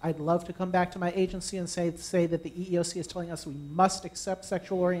overturned. I'd love to come back to my agency and say that the EEOC is telling us we must accept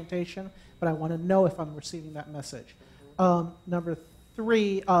sexual orientation, but I want to know if I'm receiving that message. Number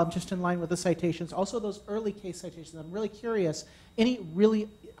 3, just in line with the citations, also those early case citations, I'm really curious,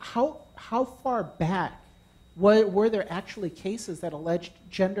 how far back were there actually cases that alleged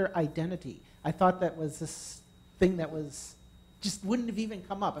gender identity? I thought that was this thing that was just wouldn't have even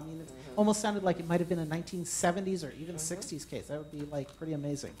come up. I mean, it almost sounded like it might have been a 1970s or even 60s case. That would be like pretty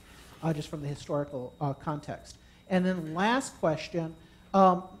amazing, just from the historical context. And then last question,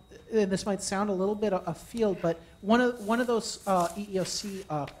 and this might sound a little bit afield, but one of those EEOC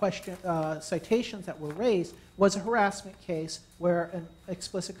citations that were raised was a harassment case where an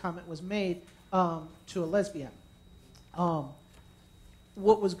explicit comment was made to a lesbian.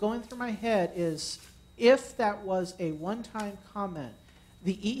 What was going through my head is, if that was a one-time comment,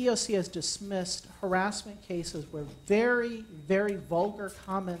 the EEOC has dismissed harassment cases where very, very vulgar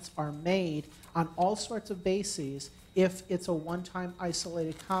comments are made on all sorts of bases if it's a one-time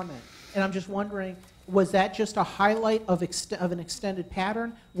isolated comment. And I'm just wondering, was that just a highlight of an extended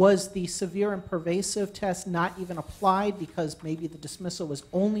pattern? Was the severe and pervasive test not even applied because maybe the dismissal was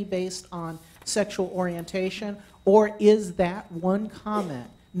only based on sexual orientation? Or is that one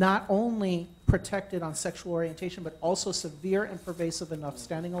comment not only protected on sexual orientation, but also severe and pervasive enough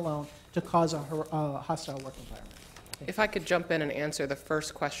standing alone to cause a hostile work environment? If I could jump in and answer the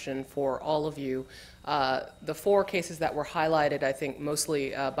first question for all of you. The 4 cases that were highlighted, I think mostly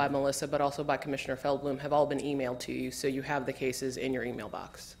by Melissa, but also by Commissioner Feldblum, have all been emailed to you, so you have the cases in your email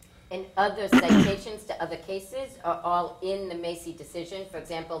box. And other citations to other cases are all in the Macy decision. For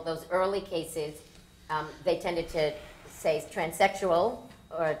example, those early cases, they tended to say transsexual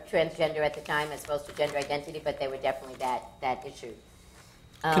or transgender at the time as opposed to gender identity, but they were definitely that issue.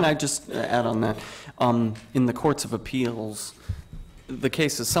 Can I just add on that? In the courts of appeals, the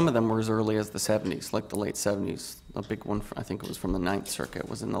cases, some of them were as early as the 70s, like the late 70s. A big one, I think it was from the Ninth Circuit,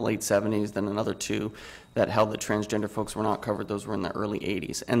 was in the late 70s, then another two that held that transgender folks were not covered. Those were in the early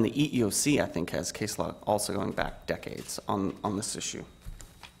 80s. And the EEOC, I think, has case law also going back decades on this issue.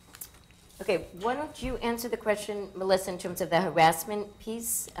 Okay, why don't you answer the question, Melissa, in terms of the harassment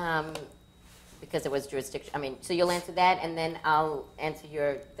piece, because it was jurisdiction. I mean, so you'll answer that, and then I'll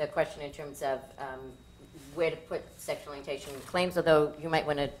answer the question in terms of where to put sexual orientation claims, although you might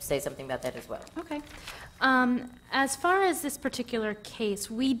want to say something about that as well. Okay. As far as this particular case,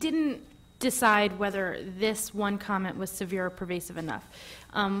 we didn't decide whether this one comment was severe or pervasive enough.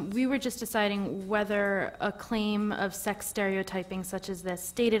 We were just deciding whether a claim of sex stereotyping such as this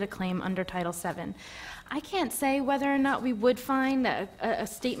stated a claim under Title VII. I can't say whether or not we would find that a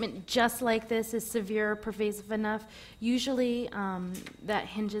statement just like this is severe or pervasive enough. Usually that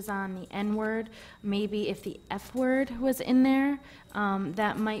hinges on the N word. Maybe if the F word was in there,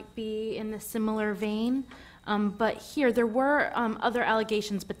 that might be in the similar vein. But here, there were other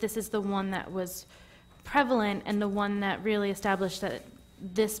allegations, but this is the one that was prevalent and the one that really established that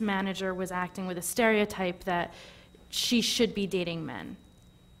this manager was acting with a stereotype that she should be dating men.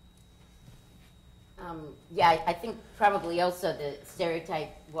 Yeah, I think probably also the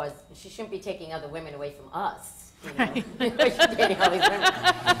stereotype was she shouldn't be taking other women away from us. You know? Right. She's dating all these women.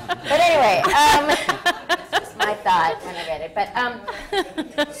 But anyway, it's just my thought when I read it.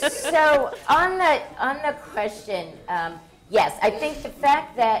 But so on the question, yes, I think the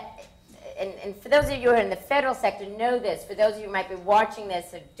fact that, and for those of you who are in the federal sector know this, for those of you who might be watching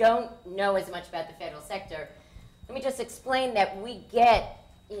this who don't know as much about the federal sector, let me just explain that we get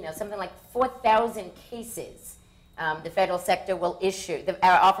something like 4,000 cases the federal sector will issue,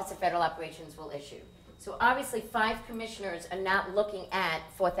 our Office of Federal Operations will issue. So obviously 5 commissioners are not looking at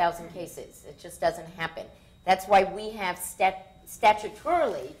 4,000 cases. It just doesn't happen. That's why we have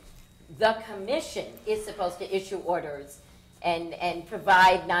statutorily, the commission is supposed to issue orders and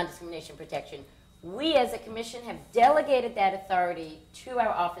provide non-discrimination protection. We as a commission have delegated that authority to our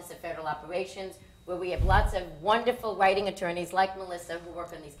Office of Federal Operations, where we have lots of wonderful writing attorneys like Melissa who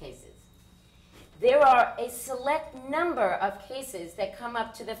work on these cases. There are a select number of cases that come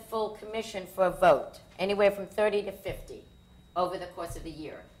up to the full commission for a vote, anywhere from 30 to 50 over the course of the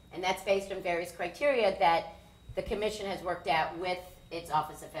year. And that's based on various criteria that the commission has worked out with its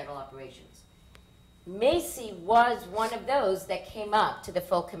Office of Federal Operations. Macy was one of those that came up to the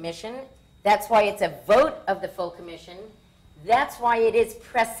full commission. That's why it's a vote of the full commission. That's why it is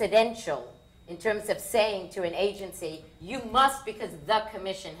precedential in terms of saying to an agency, you must because the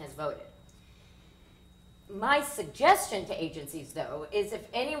commission has voted. My suggestion to agencies, though, is if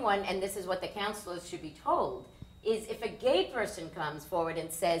anyone, and this is what the counselors should be told, is if a gay person comes forward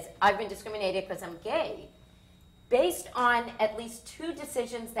and says, I've been discriminated because I'm gay, based on at least 2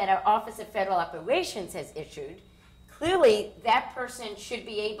 decisions that our Office of Federal Operations has issued, clearly that person should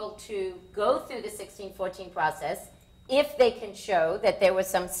be able to go through the 1614 process if they can show that there was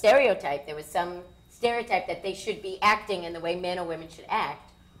some stereotype, that they should be acting in the way men or women should act,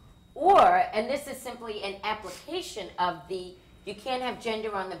 or, and this is simply an application of the you can't have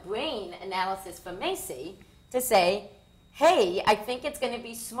gender on the brain analysis for Macy, to say, hey, I think it's going to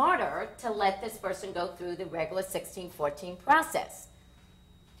be smarter to let this person go through the regular 1614 process.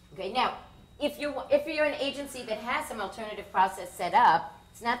 Okay, now, if you're an agency that has some alternative process set up,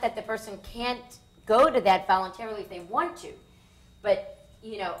 it's not that the person can't go to that voluntarily if they want to. But,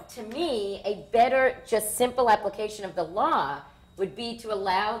 to me, a better, just simple application of the law would be to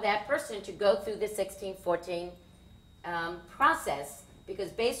allow that person to go through the 1614 process, because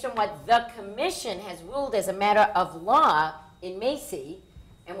based on what the commission has ruled as a matter of law in Macy,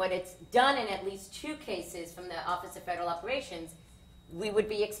 and what it's done in at least 2 cases from the Office of Federal Operations, we would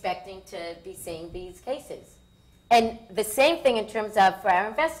be expecting to be seeing these cases. And the same thing in terms of for our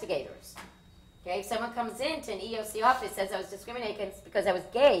investigators. Okay, if someone comes into an EEOC office and says I was discriminated because I was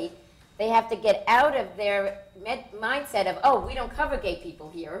gay, they have to get out of their mindset of, oh, we don't cover gay people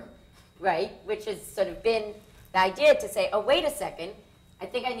here, right? Which has sort of been the idea to say, oh, wait a second, I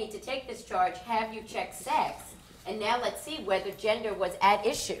think I need to take this charge, have you check sex, and now let's see whether gender was at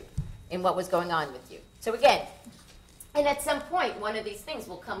issue in what was going on with you. So again, and at some point, one of these things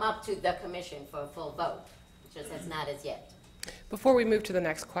will come up to the commission for a full vote, which just has not as yet. Before we move to the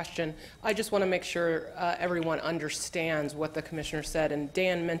next question, I just want to make sure everyone understands what the commissioner said. And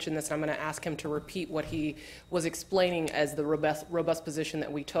Dan mentioned this, and I'm going to ask him to repeat what he was explaining as the robust position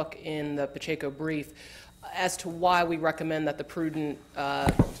that we took in the Pacheco brief. as to why we recommend that the prudent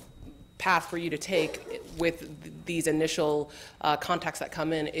path for you to take with these initial contacts that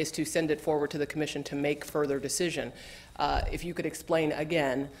come in is to send it forward to the commission to make further decision. If you could explain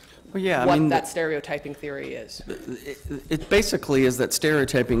again what that stereotyping theory is. It basically is that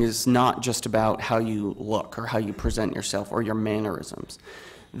stereotyping is not just about how you look or how you present yourself or your mannerisms.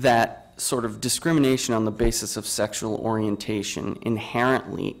 That sort of discrimination on the basis of sexual orientation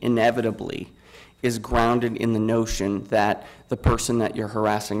inherently, inevitably, is grounded in the notion that the person that you're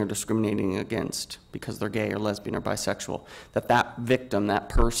harassing or discriminating against because they're gay or lesbian or bisexual, that victim, that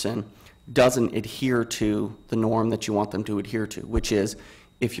person, doesn't adhere to the norm that you want them to adhere to, which is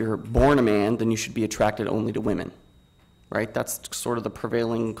if you're born a man, then you should be attracted only to women, right? That's sort of the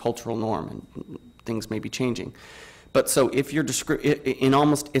prevailing cultural norm, and things may be changing. But so if you're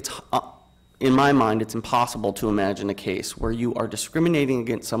in my mind, it's impossible to imagine a case where you are discriminating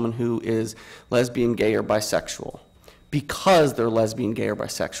against someone who is lesbian, gay, or bisexual because they're lesbian, gay, or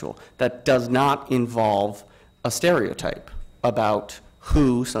bisexual. That does not involve a stereotype about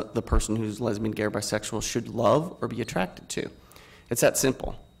who the person who's lesbian, gay, or bisexual should love or be attracted to. It's that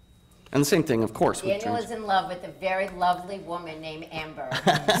simple. And the same thing, of course, with Daniel is in love with a very lovely woman named Amber.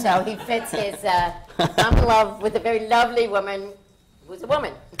 So he fits his, I'm in love with a very lovely woman who's a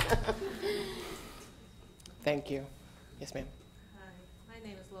woman. Thank you. Yes, ma'am. Hi, my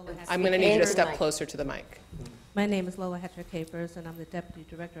name is Lola Hatcher. I'm going to need you to step closer to the mic. My name is Lola Hatcher-Capers, and I'm the Deputy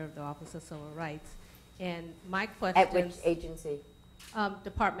Director of the Office of Civil Rights. And my question At which agency?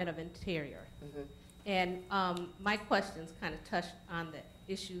 Department of Interior. Mm-hmm. And my questions kind of touched on the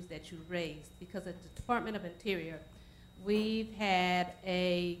issues that you raised, because at the Department of Interior, we've had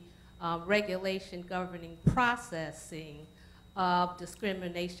a regulation governing processing of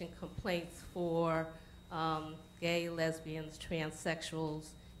discrimination complaints for gay, lesbians, transsexuals,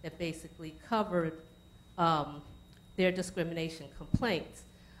 that basically covered their discrimination complaints.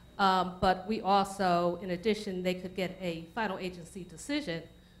 But we also, in addition, they could get a final agency decision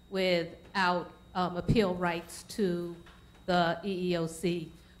without appeal rights to the EEOC.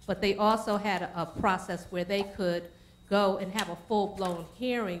 But they also had a process where they could go and have a full-blown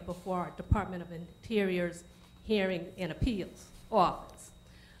hearing before our Department of Interior's Hearing and Appeals Office.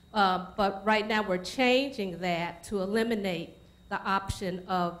 But right now we're changing that to eliminate the option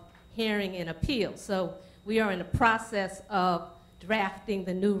of hearing and appeal. So we are in the process of drafting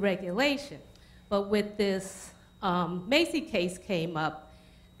the new regulation. But with this Macy case came up,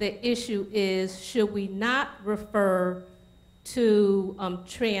 the issue is, should we not refer to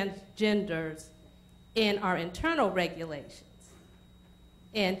transgenders in our internal regulations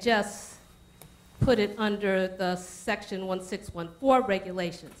and just put it under the Section 1614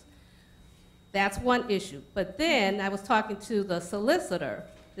 regulations? That's one issue. But then I was talking to the solicitor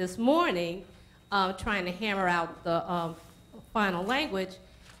this morning, trying to hammer out the final language,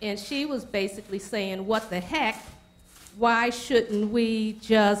 and she was basically saying, what the heck, why shouldn't we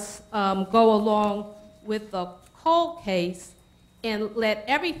just go along with the Cole case and let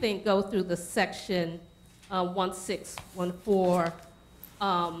everything go through the Section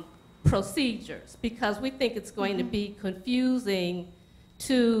 1614 procedures? Because we think it's going to be confusing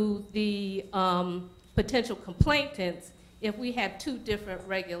to the potential complainants if we have two different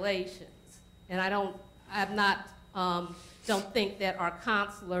regulations. And I don't think that our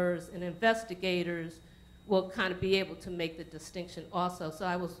counselors and investigators will kind of be able to make the distinction also. So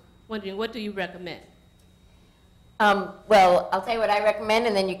I was wondering, what do you recommend? Well, I'll tell you what I recommend,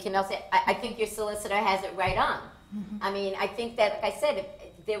 and then you can also, I think your solicitor has it right on. Mm-hmm. I mean, I think that, like I said,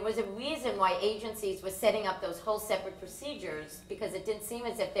 there was a reason why agencies were setting up those whole separate procedures, because it didn't seem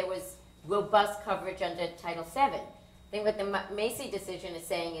as if there was robust coverage under Title VII. I think what the Macy decision is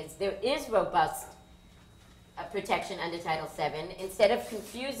saying is there is robust protection under Title VII. Instead of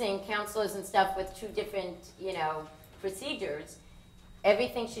confusing counselors and stuff with two different, procedures,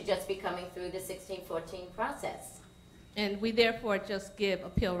 everything should just be coming through the 1614 process. And we therefore just give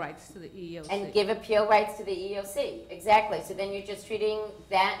appeal rights to the EEOC. And give appeal rights to the EEOC, exactly. So then you're just treating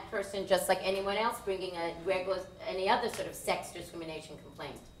that person just like anyone else bringing any other sort of sex discrimination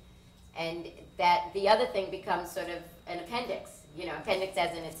complaint. And that the other thing becomes sort of an appendix, appendix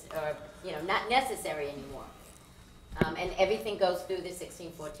as in it's, not necessary anymore. And everything goes through the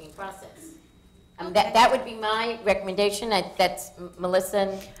 1614 process. That would be my recommendation. That's Melissa.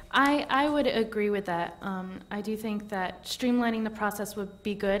 And I would agree with that. I do think that streamlining the process would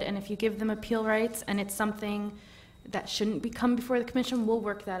be good, and if you give them appeal rights and it's something that shouldn't come before the commission, we'll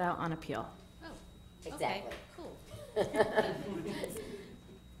work that out on appeal. Oh, exactly. Okay, cool.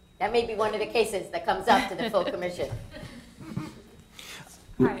 That may be one of the cases that comes up to the full commission.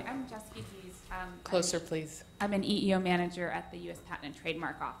 Hi, I'm Jessica Hughes Closer, please. I'm an EEO manager at the U.S. Patent and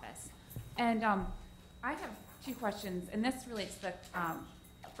Trademark Office. And I have two questions, and this relates to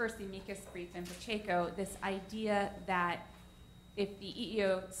first the amicus brief in Pacheco, this idea that if the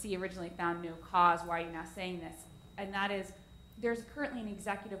EEOC originally found no cause, why are you now saying this? And that is, there's currently an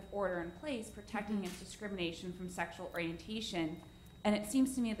executive order in place protecting against discrimination from sexual orientation, and it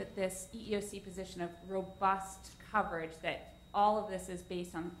seems to me that this EEOC position of robust coverage, that all of this is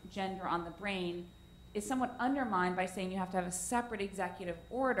based on gender on the brain, is somewhat undermined by saying you have to have a separate executive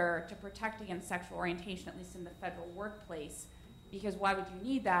order to protect against sexual orientation, at least in the federal workplace, because why would you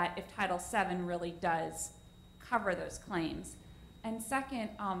need that if Title VII really does cover those claims? And second,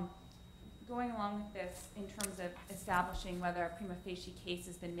 going along with this in terms of establishing whether a prima facie case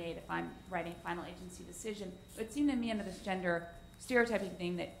has been made if I'm writing a final agency decision, it would seem to me under this gender stereotyping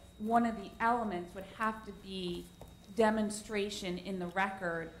thing that one of the elements would have to be demonstration in the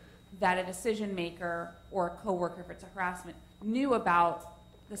record that a decision maker or a coworker, if it's a harassment, knew about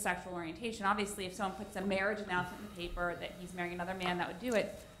the sexual orientation. Obviously, if someone puts a marriage announcement in the paper that he's marrying another man, that would do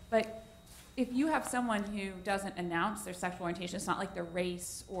it. But if you have someone who doesn't announce their sexual orientation, it's not like their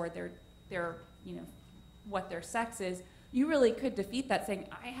race or their what their sex is, you really could defeat that saying,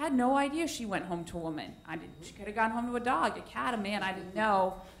 I had no idea she went home to a woman. She could have gone home to a dog, a cat, a man, I didn't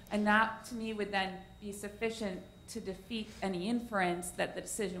know. And that, to me, would then be sufficient to defeat any inference that the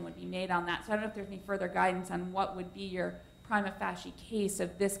decision would be made on that. So I don't know if there's any further guidance on what would be your prima facie case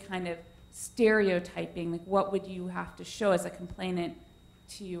of this kind of stereotyping. Like, what would you have to show as a complainant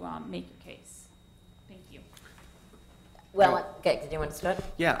to make your case? Thank you. Well, okay, do you want to start?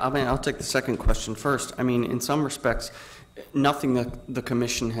 Yeah, I mean, I'll take the second question first. I mean, in some respects, nothing that the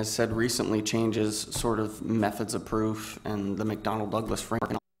Commission has said recently changes sort of methods of proof and the McDonnell-Douglas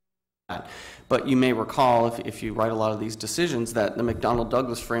framework and all that. But you may recall, if you write a lot of these decisions, that the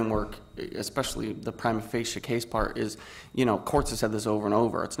McDonnell-Douglas framework, especially the prima facie case part, is, you know, courts have said this over and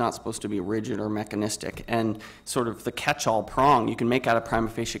over, it's not supposed to be rigid or mechanistic. And sort of the catch-all prong, you can make out a prima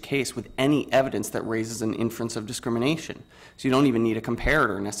facie case with any evidence that raises an inference of discrimination. So you don't even need a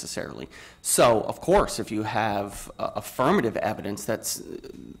comparator necessarily. So, of course, if you have affirmative evidence that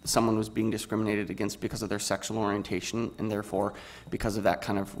someone was being discriminated against because of their sexual orientation, and therefore because of that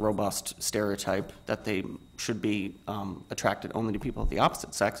kind of robust stereotype that they should be attracted only to people of the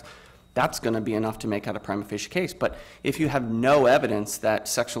opposite sex, that's going to be enough to make out a prima facie case. But if you have no evidence that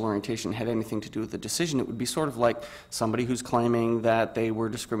sexual orientation had anything to do with the decision, it would be sort of like somebody who's claiming that they were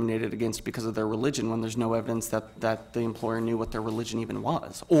discriminated against because of their religion when there's no evidence that the employer knew what their religion even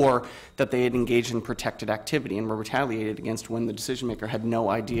was, or that they had engaged in protected activity and were retaliated against when the decision maker had no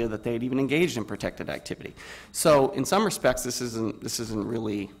idea that they had even engaged in protected activity. So in some respects, this isn't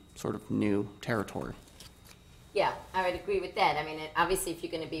really sort of new territory. Yeah, I would agree with that. I mean, obviously, if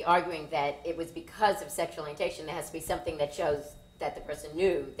you're going to be arguing that it was because of sexual orientation, there has to be something that shows that the person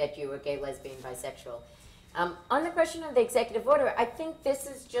knew that you were gay, lesbian, bisexual. On the question of the executive order, I think this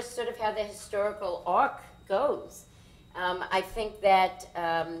is just sort of how the historical arc goes. I think that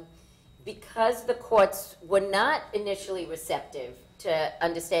because the courts were not initially receptive to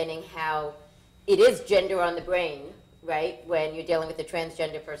understanding how it is gender on the brain, right, when you're dealing with a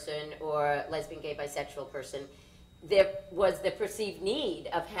transgender person or lesbian, gay, bisexual person, there was the perceived need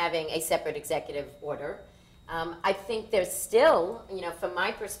of having a separate executive order. I think there's still, you know, from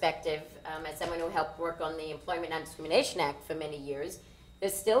my perspective, as someone who helped work on the Employment Non-Discrimination Act for many years,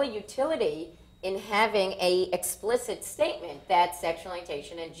 there's still a utility in having an explicit statement that sexual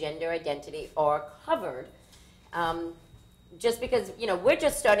orientation and gender identity are covered. Just because, you know, we're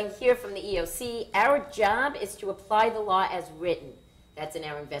just starting here from the EEOC, our job is to apply the law as written. That's in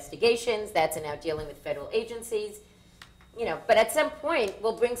our investigations, that's in our dealing with federal agencies. You know, but at some point,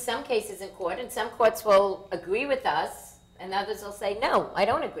 we'll bring some cases in court, and some courts will agree with us, and others will say, no, I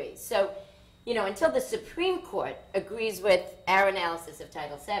don't agree. So, you know, until the Supreme Court agrees with our analysis of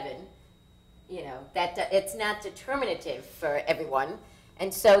Title VII, you know, that it's not determinative for everyone.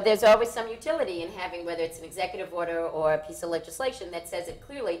 And so there's always some utility in having, whether it's an executive order or a piece of legislation that says it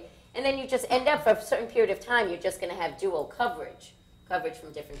clearly, and then you just end up, for a certain period of time, you're just going to have dual coverage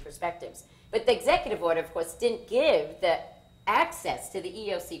from different perspectives. But the executive order, of course, didn't give the access to the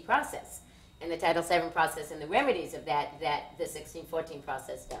EEOC process and the Title VII process and the remedies of that the 1614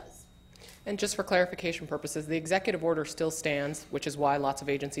 process does. And just for clarification purposes, the executive order still stands, which is why lots of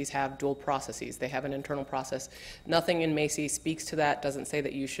agencies have dual processes. They have an internal process. Nothing in Macy speaks to that, doesn't say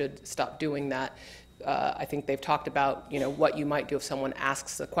that you should stop doing that. I think they've talked about, you know, what you might do if someone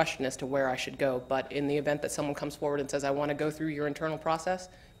asks a question as to where I should go. But in the event that someone comes forward and says, I want to go through your internal process,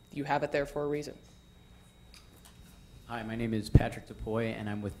 you have it there for a reason. Hi, my name is Patrick DePoy, and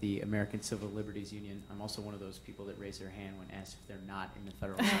I'm with the American Civil Liberties Union. I'm also one of those people that raise their hand when asked if they're not in the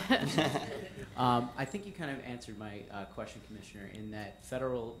federal government. I think you kind of answered my question, Commissioner, in that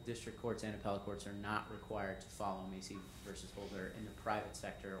federal district courts and appellate courts are not required to follow Macy versus Holder in the private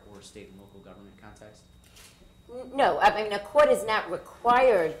sector or state and local government context. No, I mean, a court is not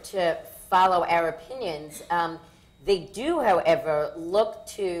required to follow our opinions. They do, however, look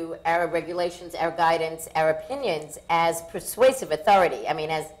to our regulations, our guidance, our opinions as persuasive authority. I mean,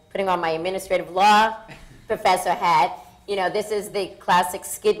 as putting on my administrative law professor hat, you know, this is the classic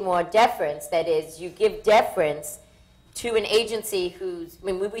Skidmore deference. That is, you give deference to an agency who's, I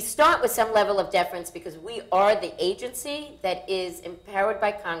mean, we start with some level of deference because we are the agency that is empowered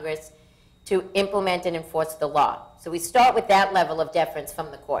by Congress to implement and enforce the law. So we start with that level of deference from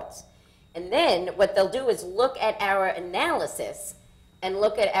the courts. And then what they'll do is look at our analysis and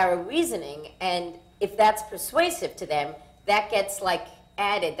look at our reasoning, and if that's persuasive to them, that gets like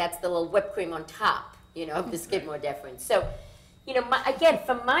added. That's the little whipped cream on top, you know, of the Skidmore deference. So, you know, again,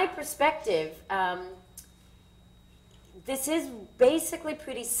 from my perspective, this is basically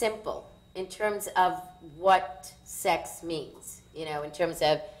pretty simple in terms of what sex means, you know, in terms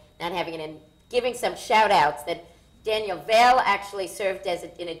of not having it in, giving some shout outs that Daniel Vail actually served as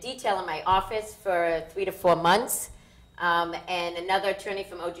in a detail in my office for 3 to 4 months, and another attorney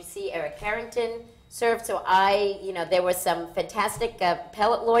from OGC, Eric Harrington, served. So you know, there were some fantastic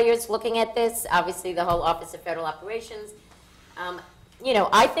appellate lawyers looking at this. Obviously, the whole Office of Federal Operations. You know,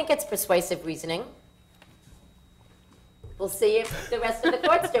 I think it's persuasive reasoning. We'll see if the rest of the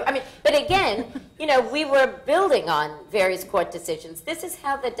courts do. I mean, but again, you know, we were building on various court decisions. This is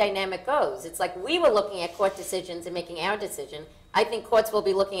how the dynamic goes. It's like we were looking at court decisions and making our decision. I think courts will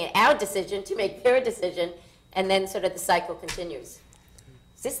be looking at our decision to make their decision, and then sort of the cycle continues.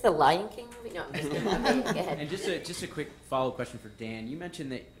 Is this the Lion King movie? No, I'm just kidding. Okay, go ahead. And just a quick follow-up question for Dan. You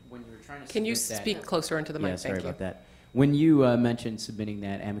mentioned that when you were trying to Can you submit speak closer into the mic? Yeah, sorry Thank you. about that. When you mentioned submitting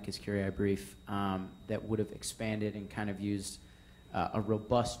that amicus curiae brief that would have expanded and kind of used a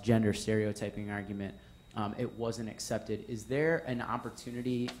robust gender stereotyping argument, it wasn't accepted. Is there an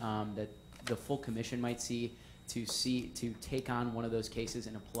opportunity that the full commission might see to take on one of those cases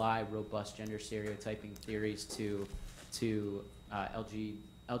and apply robust gender stereotyping theories to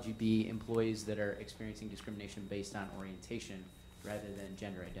LGB employees that are experiencing discrimination based on orientation rather than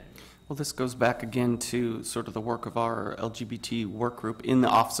gender identity? Well, this goes back again to sort of the work of our LGBT work group in the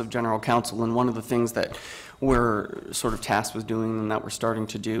Office of General Counsel, and one of the things that we're sort of tasked with doing and that we're starting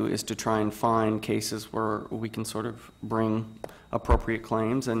to do is to try and find cases where we can sort of bring appropriate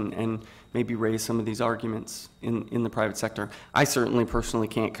claims and maybe raise some of these arguments in the private sector. I certainly personally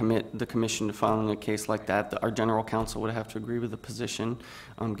can't commit the commission to filing a case like that. Our general counsel would have to agree with the position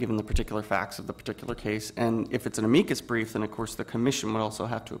given the particular facts of the particular case. And if it's an amicus brief, then of course the commission would also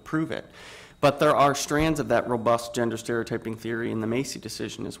have to approve it. But there are strands of that robust gender stereotyping theory in the Macy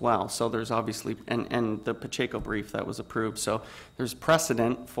decision as well. So there's obviously, and the Pacheco brief that was approved. So there's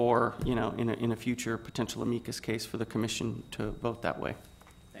precedent for, you know, in a future potential amicus case for the commission to vote that way.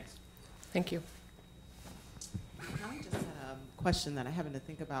 Thanks. Thank you. I just had a question that I happened to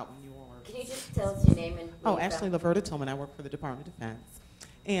think about when you were... Can you just tell us your name and... Oh, Ashley Laverta Tillman. I work for the Department of Defense.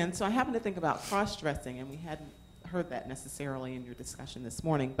 And so I happened to think about cross-dressing, and we hadn't heard that necessarily in your discussion this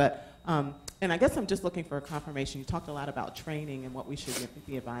morning. But, and I guess I'm just looking for a confirmation. You talked a lot about training and what we should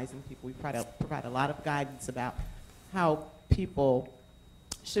be advising people. We provide a lot of guidance about how people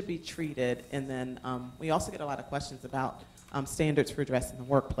should be treated. And then we also get a lot of questions about standards for dress in the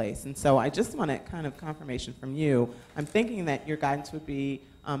workplace. And so I just wanted kind of confirmation from you. I'm thinking that your guidance would be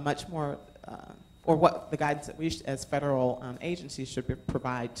much more, or what the guidance that we as federal agencies should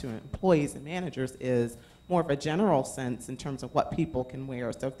provide to employees and managers is more of a general sense in terms of what people can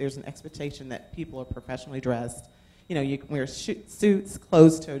wear. So if there's an expectation that people are professionally dressed, you know, you can wear suits,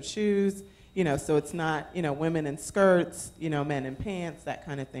 closed-toed shoes, you know, so it's not, you know, women in skirts, you know, men in pants, that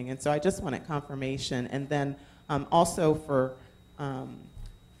kind of thing. And so I just wanted confirmation. And then also for, I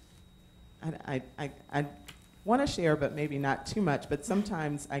want to share, but maybe not too much, but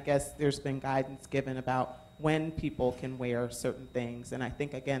sometimes I guess there's been guidance given about when people can wear certain things. And I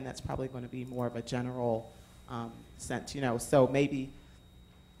think, again, that's probably going to be more of a general sense, you know, so maybe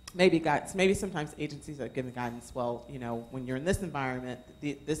sometimes agencies are giving guidance, well, you know, when you're in this environment,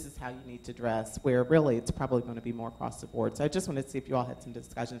 this is how you need to dress, where really it's probably going to be more across the board. So I just wanted to see if you all had some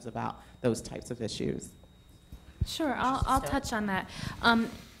discussions about those types of issues. Sure, I'll touch on that.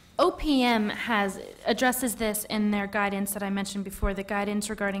 OPM addresses this in their guidance that I mentioned before, the guidance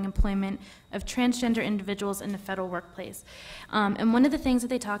regarding employment of transgender individuals in the federal workplace. And one of the things that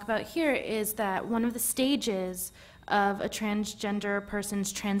they talk about here is that one of the stages of a transgender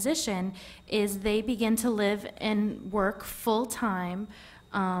person's transition is they begin to live and work full-time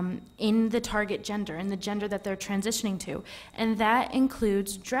in the target gender, in the gender that they're transitioning to. And that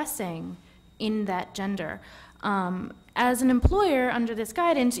includes dressing in that gender. As an employer, under this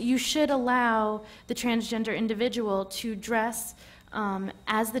guidance, you should allow the transgender individual to dress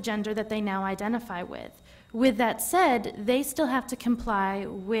as the gender that they now identify with. With that said, they still have to comply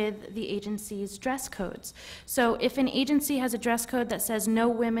with the agency's dress codes. So if an agency has a dress code that says no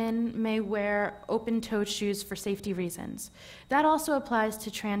women may wear open-toed shoes for safety reasons, that also applies to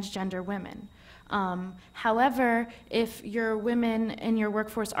transgender women. However, if your women in your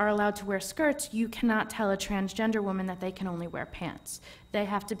workforce are allowed to wear skirts, you cannot tell a transgender woman that they can only wear pants. They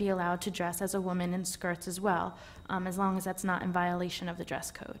have to be allowed to dress as a woman in skirts as well, as long as that's not in violation of the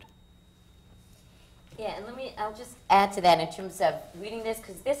dress code. Yeah, and I'll just add to that in terms of reading this,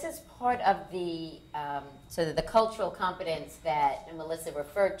 because this is part of the, sort of the cultural competence that Melissa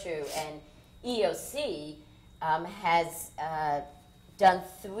referred to, and EEOC has done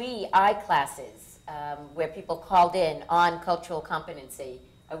 3 I-classes where people called in on cultural competency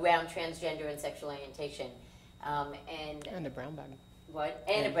around transgender and sexual orientation. And a brown bag. What?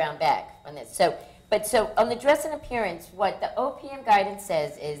 And a brown bag on this. So on the dress and appearance, what the OPM guidance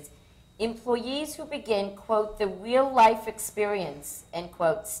says is, employees who begin, quote, the real-life experience, end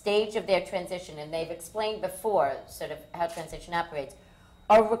quote, stage of their transition, and they've explained before sort of how transition operates,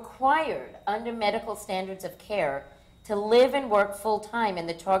 are required under medical standards of care to live and work full-time in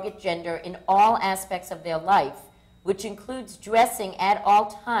the target gender in all aspects of their life, which includes dressing at all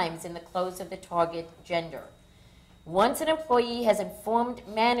times in the clothes of the target gender. Once an employee has informed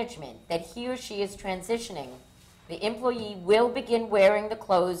management that he or she is transitioning, the employee will begin wearing the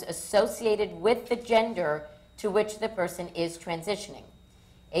clothes associated with the gender to which the person is transitioning.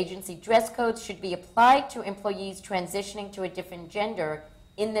 Agency dress codes should be applied to employees transitioning to a different gender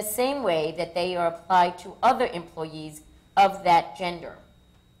in the same way that they are applied to other employees of that gender.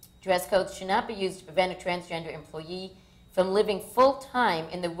 Dress codes should not be used to prevent a transgender employee from living full-time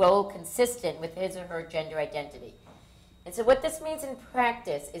in the role consistent with his or her gender identity. And so what this means in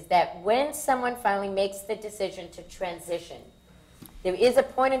practice is that when someone finally makes the decision to transition, there is a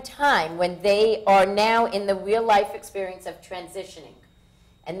point in time when they are now in the real-life experience of transitioning.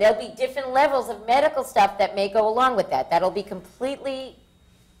 And there'll be different levels of medical stuff that may go along with that. That'll be completely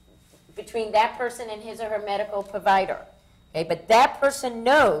between that person and his or her medical provider. Okay? But that person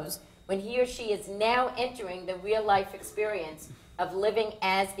knows when he or she is now entering the real-life experience of living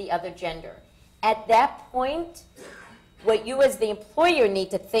as the other gender. At that point, what you as the employer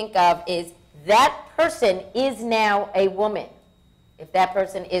need to think of is that person is now a woman, if that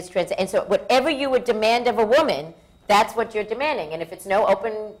person is trans. And so whatever you would demand of a woman, that's what you're demanding. And if it's no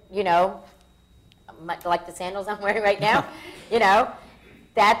open, you know, like the sandals I'm wearing right now, you know,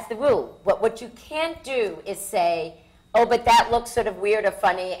 that's the rule. What you can't do is say, oh, but that looks sort of weird or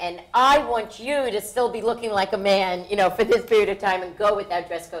funny, and I want you to still be looking like a man, you know, for this period of time and go without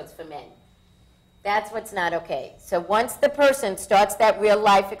dress codes for men. That's what's not okay. So once the person starts that real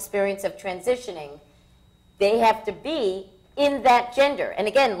life experience of transitioning, they have to be in that gender. And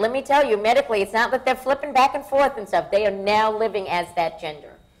again, let me tell you, medically, it's not that they're flipping back and forth and stuff. They are now living as that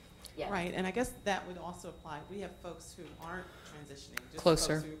gender. Yeah. Right, and I guess that would also apply. We have folks who aren't transitioning. Just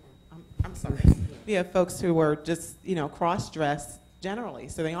Closer. Folks who, I'm sorry. We have folks who are just, you know, cross-dressed generally,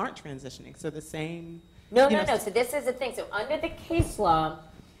 so they aren't transitioning. So the same. No. So this is the thing. So under the case law,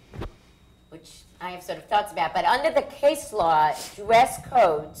 which I have sort of thoughts about, but under the case law, dress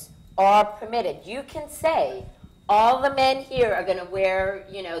codes are permitted. You can say all the men here are going to wear,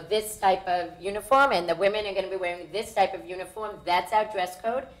 you know, this type of uniform, and the women are going to be wearing this type of uniform. That's our dress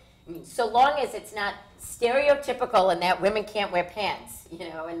code. I mean, so long as it's not stereotypical and that women can't wear pants, you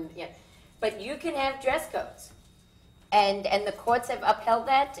know, and yeah. But you can have dress codes, and the courts have upheld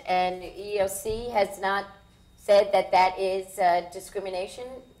that, and EEOC has not said that that is discrimination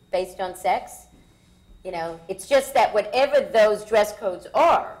based on sex. You know, it's just that whatever those dress codes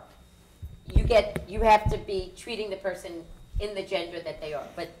are, you have to be treating the person in the gender that they are.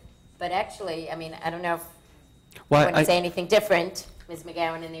 But actually, I mean, I don't know if you want to say anything different, Ms.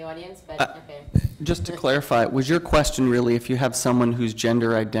 McGowan in the audience, but okay. Just to clarify, was your question really if you have someone whose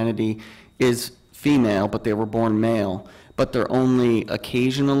gender identity is female, but they were born male, but they're only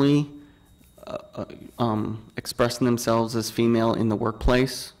occasionally expressing themselves as female in the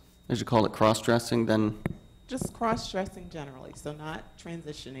workplace, as you call it, cross-dressing, then? Just cross-dressing generally, so not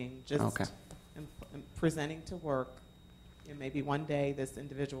transitioning, just okay. Presenting to work. And maybe one day this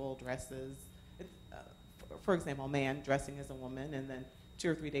individual dresses, for example, a man dressing as a woman, and then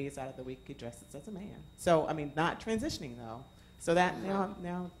 2 or 3 days out of the week he dresses as a man. So, I mean, not transitioning though. So that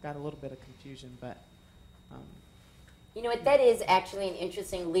now got a little bit of confusion, but. You know what, that is actually an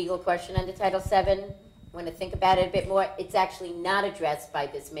interesting legal question under Title VII. Want to think about it a bit more, it's actually not addressed by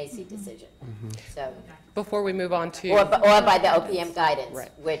this Macy decision. So, Before we move on to... or by the OPM guidance,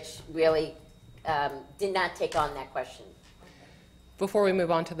 Right. which really did not take on that question. Before we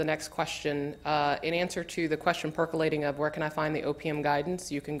move on to the next question, in answer to the question percolating of where can I find the OPM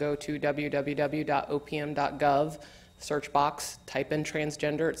guidance, you can go to www.opm.gov, search box, type in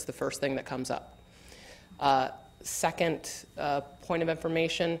transgender, it's the first thing that comes up. Second point of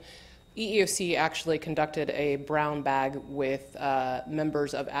information, EEOC actually conducted a brown bag with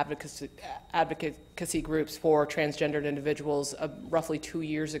members of advocacy groups for transgendered individuals roughly 2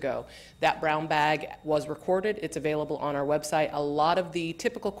 years ago. That brown bag was recorded. It's available on our website. A lot of the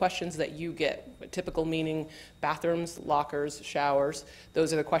typical questions that you get, typical meaning bathrooms, lockers, showers,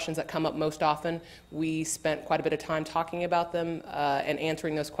 those are the questions that come up most often. We spent quite a bit of time talking about them and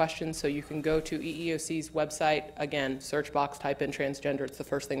answering those questions, so you can go to EEOC's website, again, search box, type in transgender, it's the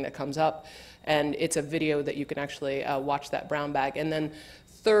first thing that comes up, and it's a video that you can actually watch that brown bag. And then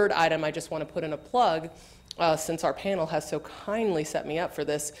third item, I just want to put in a plug, since our panel has so kindly set me up for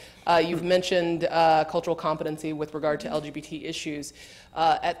this. You've mentioned cultural competency with regard to LGBT issues.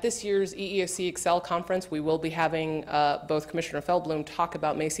 At this year's EEOC Excel conference, we will be having both Commissioner Feldblum talk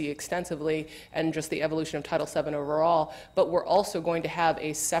about Macy extensively and just the evolution of Title VII overall, but we're also going to have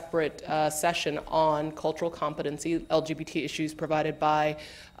a separate session on cultural competency, LGBT issues, provided by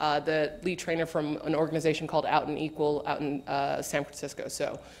the lead trainer from an organization called Out and Equal out in San Francisco.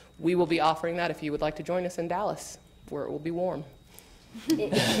 So we will be offering that if you would like to join us in Dallas, where it will be warm.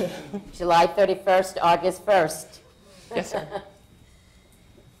 July 31st, August 1st. Yes, sir.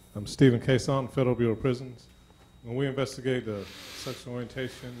 I'm Stephen Cason, Federal Bureau of Prisons. When we investigate sexual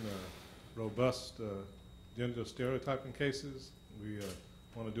orientation, robust gender stereotyping cases, we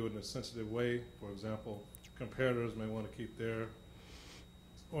want to do it in a sensitive way. For example, comparators may want to keep their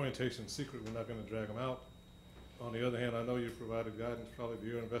orientation secret. We're not going to drag them out. On the other hand, I know you provided guidance probably to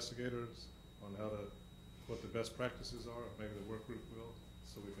your investigators on what the best practices are, or maybe the work group will,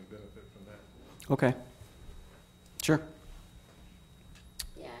 so we can benefit from that. Okay. Sure.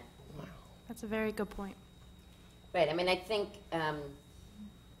 Yeah. That's a very good point. Right, I mean, I think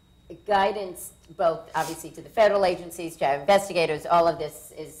guidance, both obviously to the federal agencies, to our investigators, all of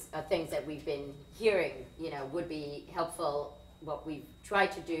this is things that we've been hearing, would be helpful. What we've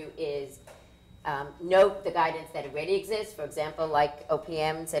tried to do is note the guidance that already exists, for example, like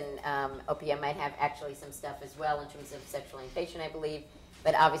OPMs, and OPM might have actually some stuff as well in terms of sexual orientation, I believe,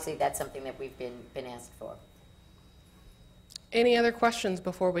 but obviously that's something that we've been asked for. Any other questions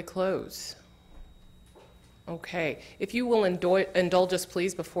before we close? Okay. If you will indulge us,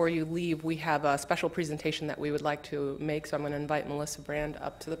 please, before you leave, we have a special presentation that we would like to make, so I'm going to invite Melissa Brand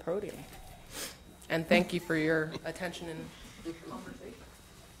up to the podium. And thank you for your attention and conversation.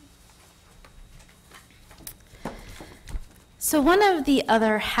 So one of the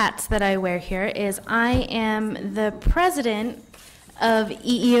other hats that I wear here is I am the president of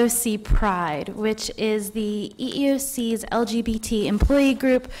EEOC Pride, which is the EEOC's LGBT employee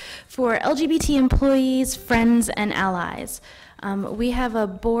group for LGBT employees, friends, and allies. We have a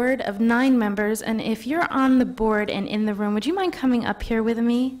board of 9 members, and if you're on the board and in the room, would you mind coming up here with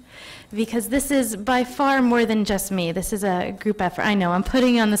me? Because this is by far more than just me. This is a group effort. I know, I'm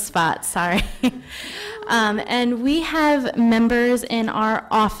putting you on the spot, sorry. And we have members in our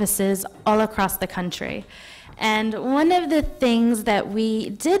offices all across the country. And one of the things that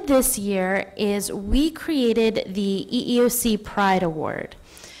we did this year is we created the EEOC Pride Award.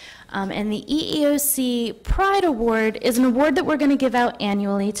 And the EEOC Pride Award is an award that we're going to give out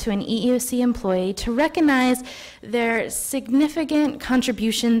annually to an EEOC employee to recognize their significant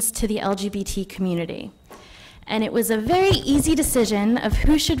contributions to the LGBT community. And it was a very easy decision of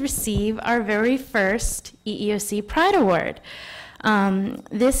who should receive our very first EEOC Pride Award.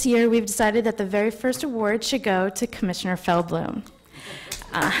 This year, we've decided that the very first award should go to Commissioner Feldblum.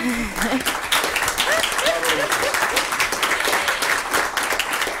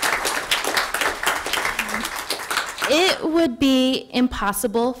 It would be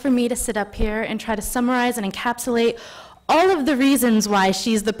impossible for me to sit up here and try to summarize and encapsulate all of the reasons why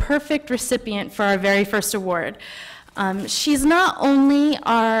she's the perfect recipient for our very first award. She's not only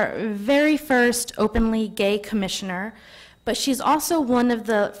our very first openly gay commissioner, but she's also one of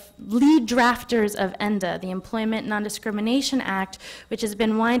the lead drafters of ENDA, the Employment Non-Discrimination Act, which has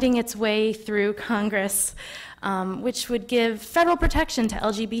been winding its way through Congress, which would give federal protection to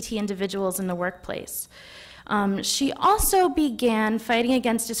LGBT individuals in the workplace. She also began fighting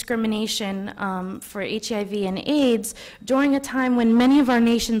against discrimination for HIV and AIDS during a time when many of our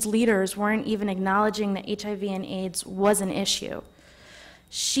nation's leaders weren't even acknowledging that HIV and AIDS was an issue.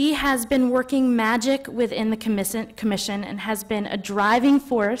 She has been working magic within the commission and has been a driving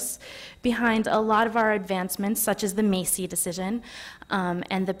force behind a lot of our advancements, such as the Macy decision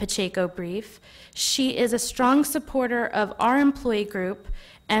and the Pacheco brief. She is a strong supporter of our employee group,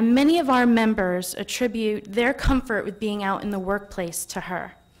 and many of our members attribute their comfort with being out in the workplace to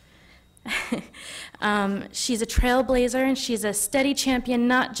her. She's a trailblazer, and she's a steady champion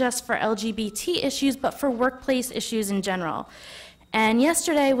not just for LGBT issues, but for workplace issues in general. And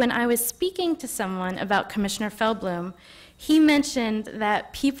yesterday, when I was speaking to someone about Commissioner Feldblum, he mentioned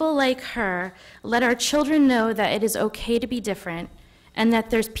that people like her let our children know that it is okay to be different and that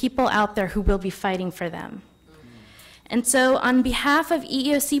there's people out there who will be fighting for them. And so on behalf of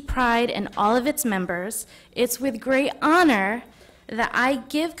EEOC Pride and all of its members, it's with great honor that I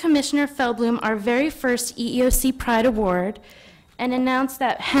give Commissioner Feldblum our very first EEOC Pride Award and announce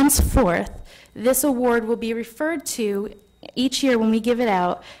that henceforth, this award will be referred to each year when we give it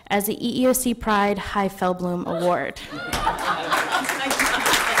out as the EEOC Pride High Feldblum Award. Thank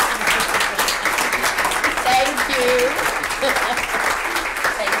you.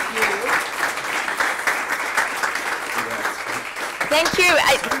 Thank you.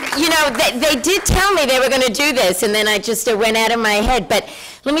 You know, they did tell me they were going to do this, and then I just went out of my head. But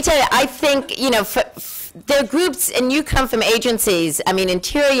let me tell you, I think, you know, there are groups, and you come from agencies, I mean,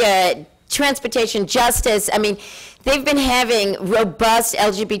 Interior, Transportation, Justice, I mean, they've been having robust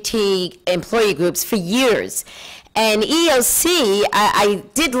LGBT employee groups for years. And EEOC, I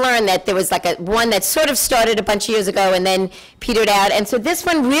did learn that there was like one that sort of started a bunch of years ago and then petered out. And so this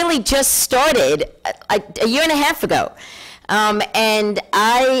one really just started a year and a half ago. And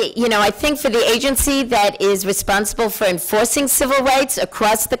I think for the agency that is responsible for enforcing civil rights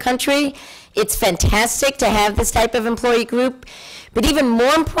across the country, it's fantastic to have this type of employee group. But even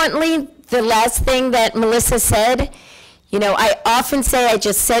more importantly, the last thing that Melissa said, you know, I often say, I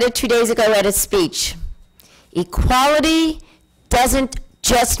just said it 2 days ago at a speech, equality doesn't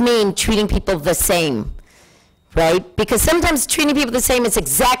just mean treating people the same, right? Because sometimes treating people the same is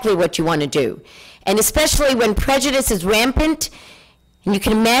exactly what you want to do. And especially when prejudice is rampant, and you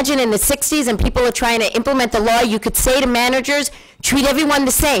can imagine in the 60s and people are trying to implement the law, you could say to managers, treat everyone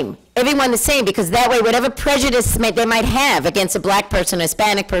the same, because that way whatever prejudice they might have against a black person, a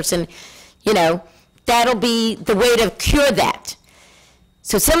Hispanic person, you know, that'll be the way to cure that.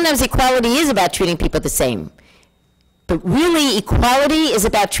 So sometimes equality is about treating people the same. But really, equality is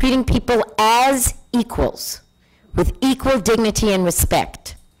about treating people as equals, with equal dignity and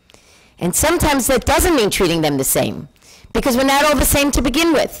respect. And sometimes that doesn't mean treating them the same, because we're not all the same to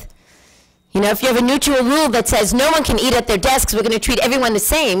begin with. You know, if you have a neutral rule that says no one can eat at their desks, we're going to treat everyone the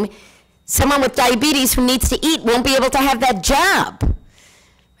same, someone with diabetes who needs to eat won't be able to have that job.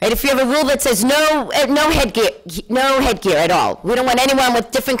 Right? If you have a rule that says no headgear at all, we don't want anyone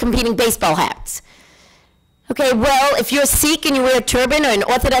with different competing baseball hats. Okay, well, if you're a Sikh and you wear a turban, or an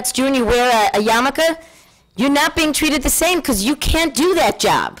Orthodox Jew and you wear a yarmulke, you're not being treated the same because you can't do that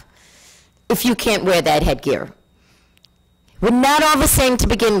job if you can't wear that headgear. We're not all the same to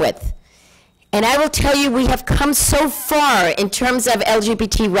begin with. And I will tell you, we have come so far in terms of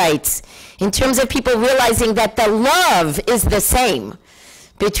LGBT rights, in terms of people realizing that the love is the same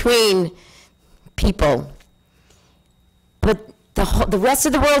between people. But the rest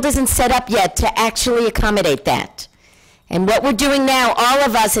of the world isn't set up yet to actually accommodate that. And what we're doing now, all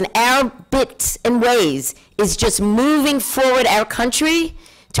of us in our bits and ways, is just moving forward our country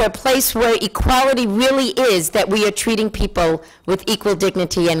to a place where equality really is that we are treating people with equal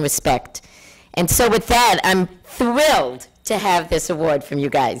dignity and respect. And so with that, I'm thrilled to have this award from you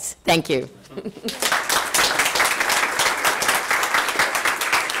guys. Thank you.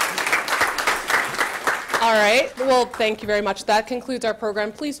 All right, well, thank you very much. That concludes our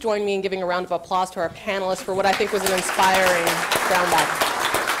program. Please join me in giving a round of applause to our panelists for what I think was an inspiring brown bag.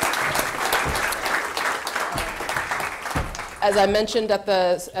 As I mentioned at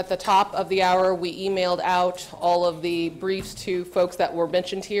the top of the hour, we emailed out all of the briefs to folks that were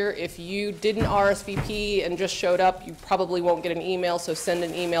mentioned here. If you didn't RSVP and just showed up, you probably won't get an email, so send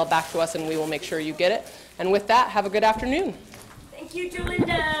an email back to us and we will make sure you get it. And with that, have a good afternoon. Thank you,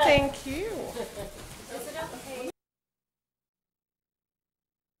 Jolinda. Thank you.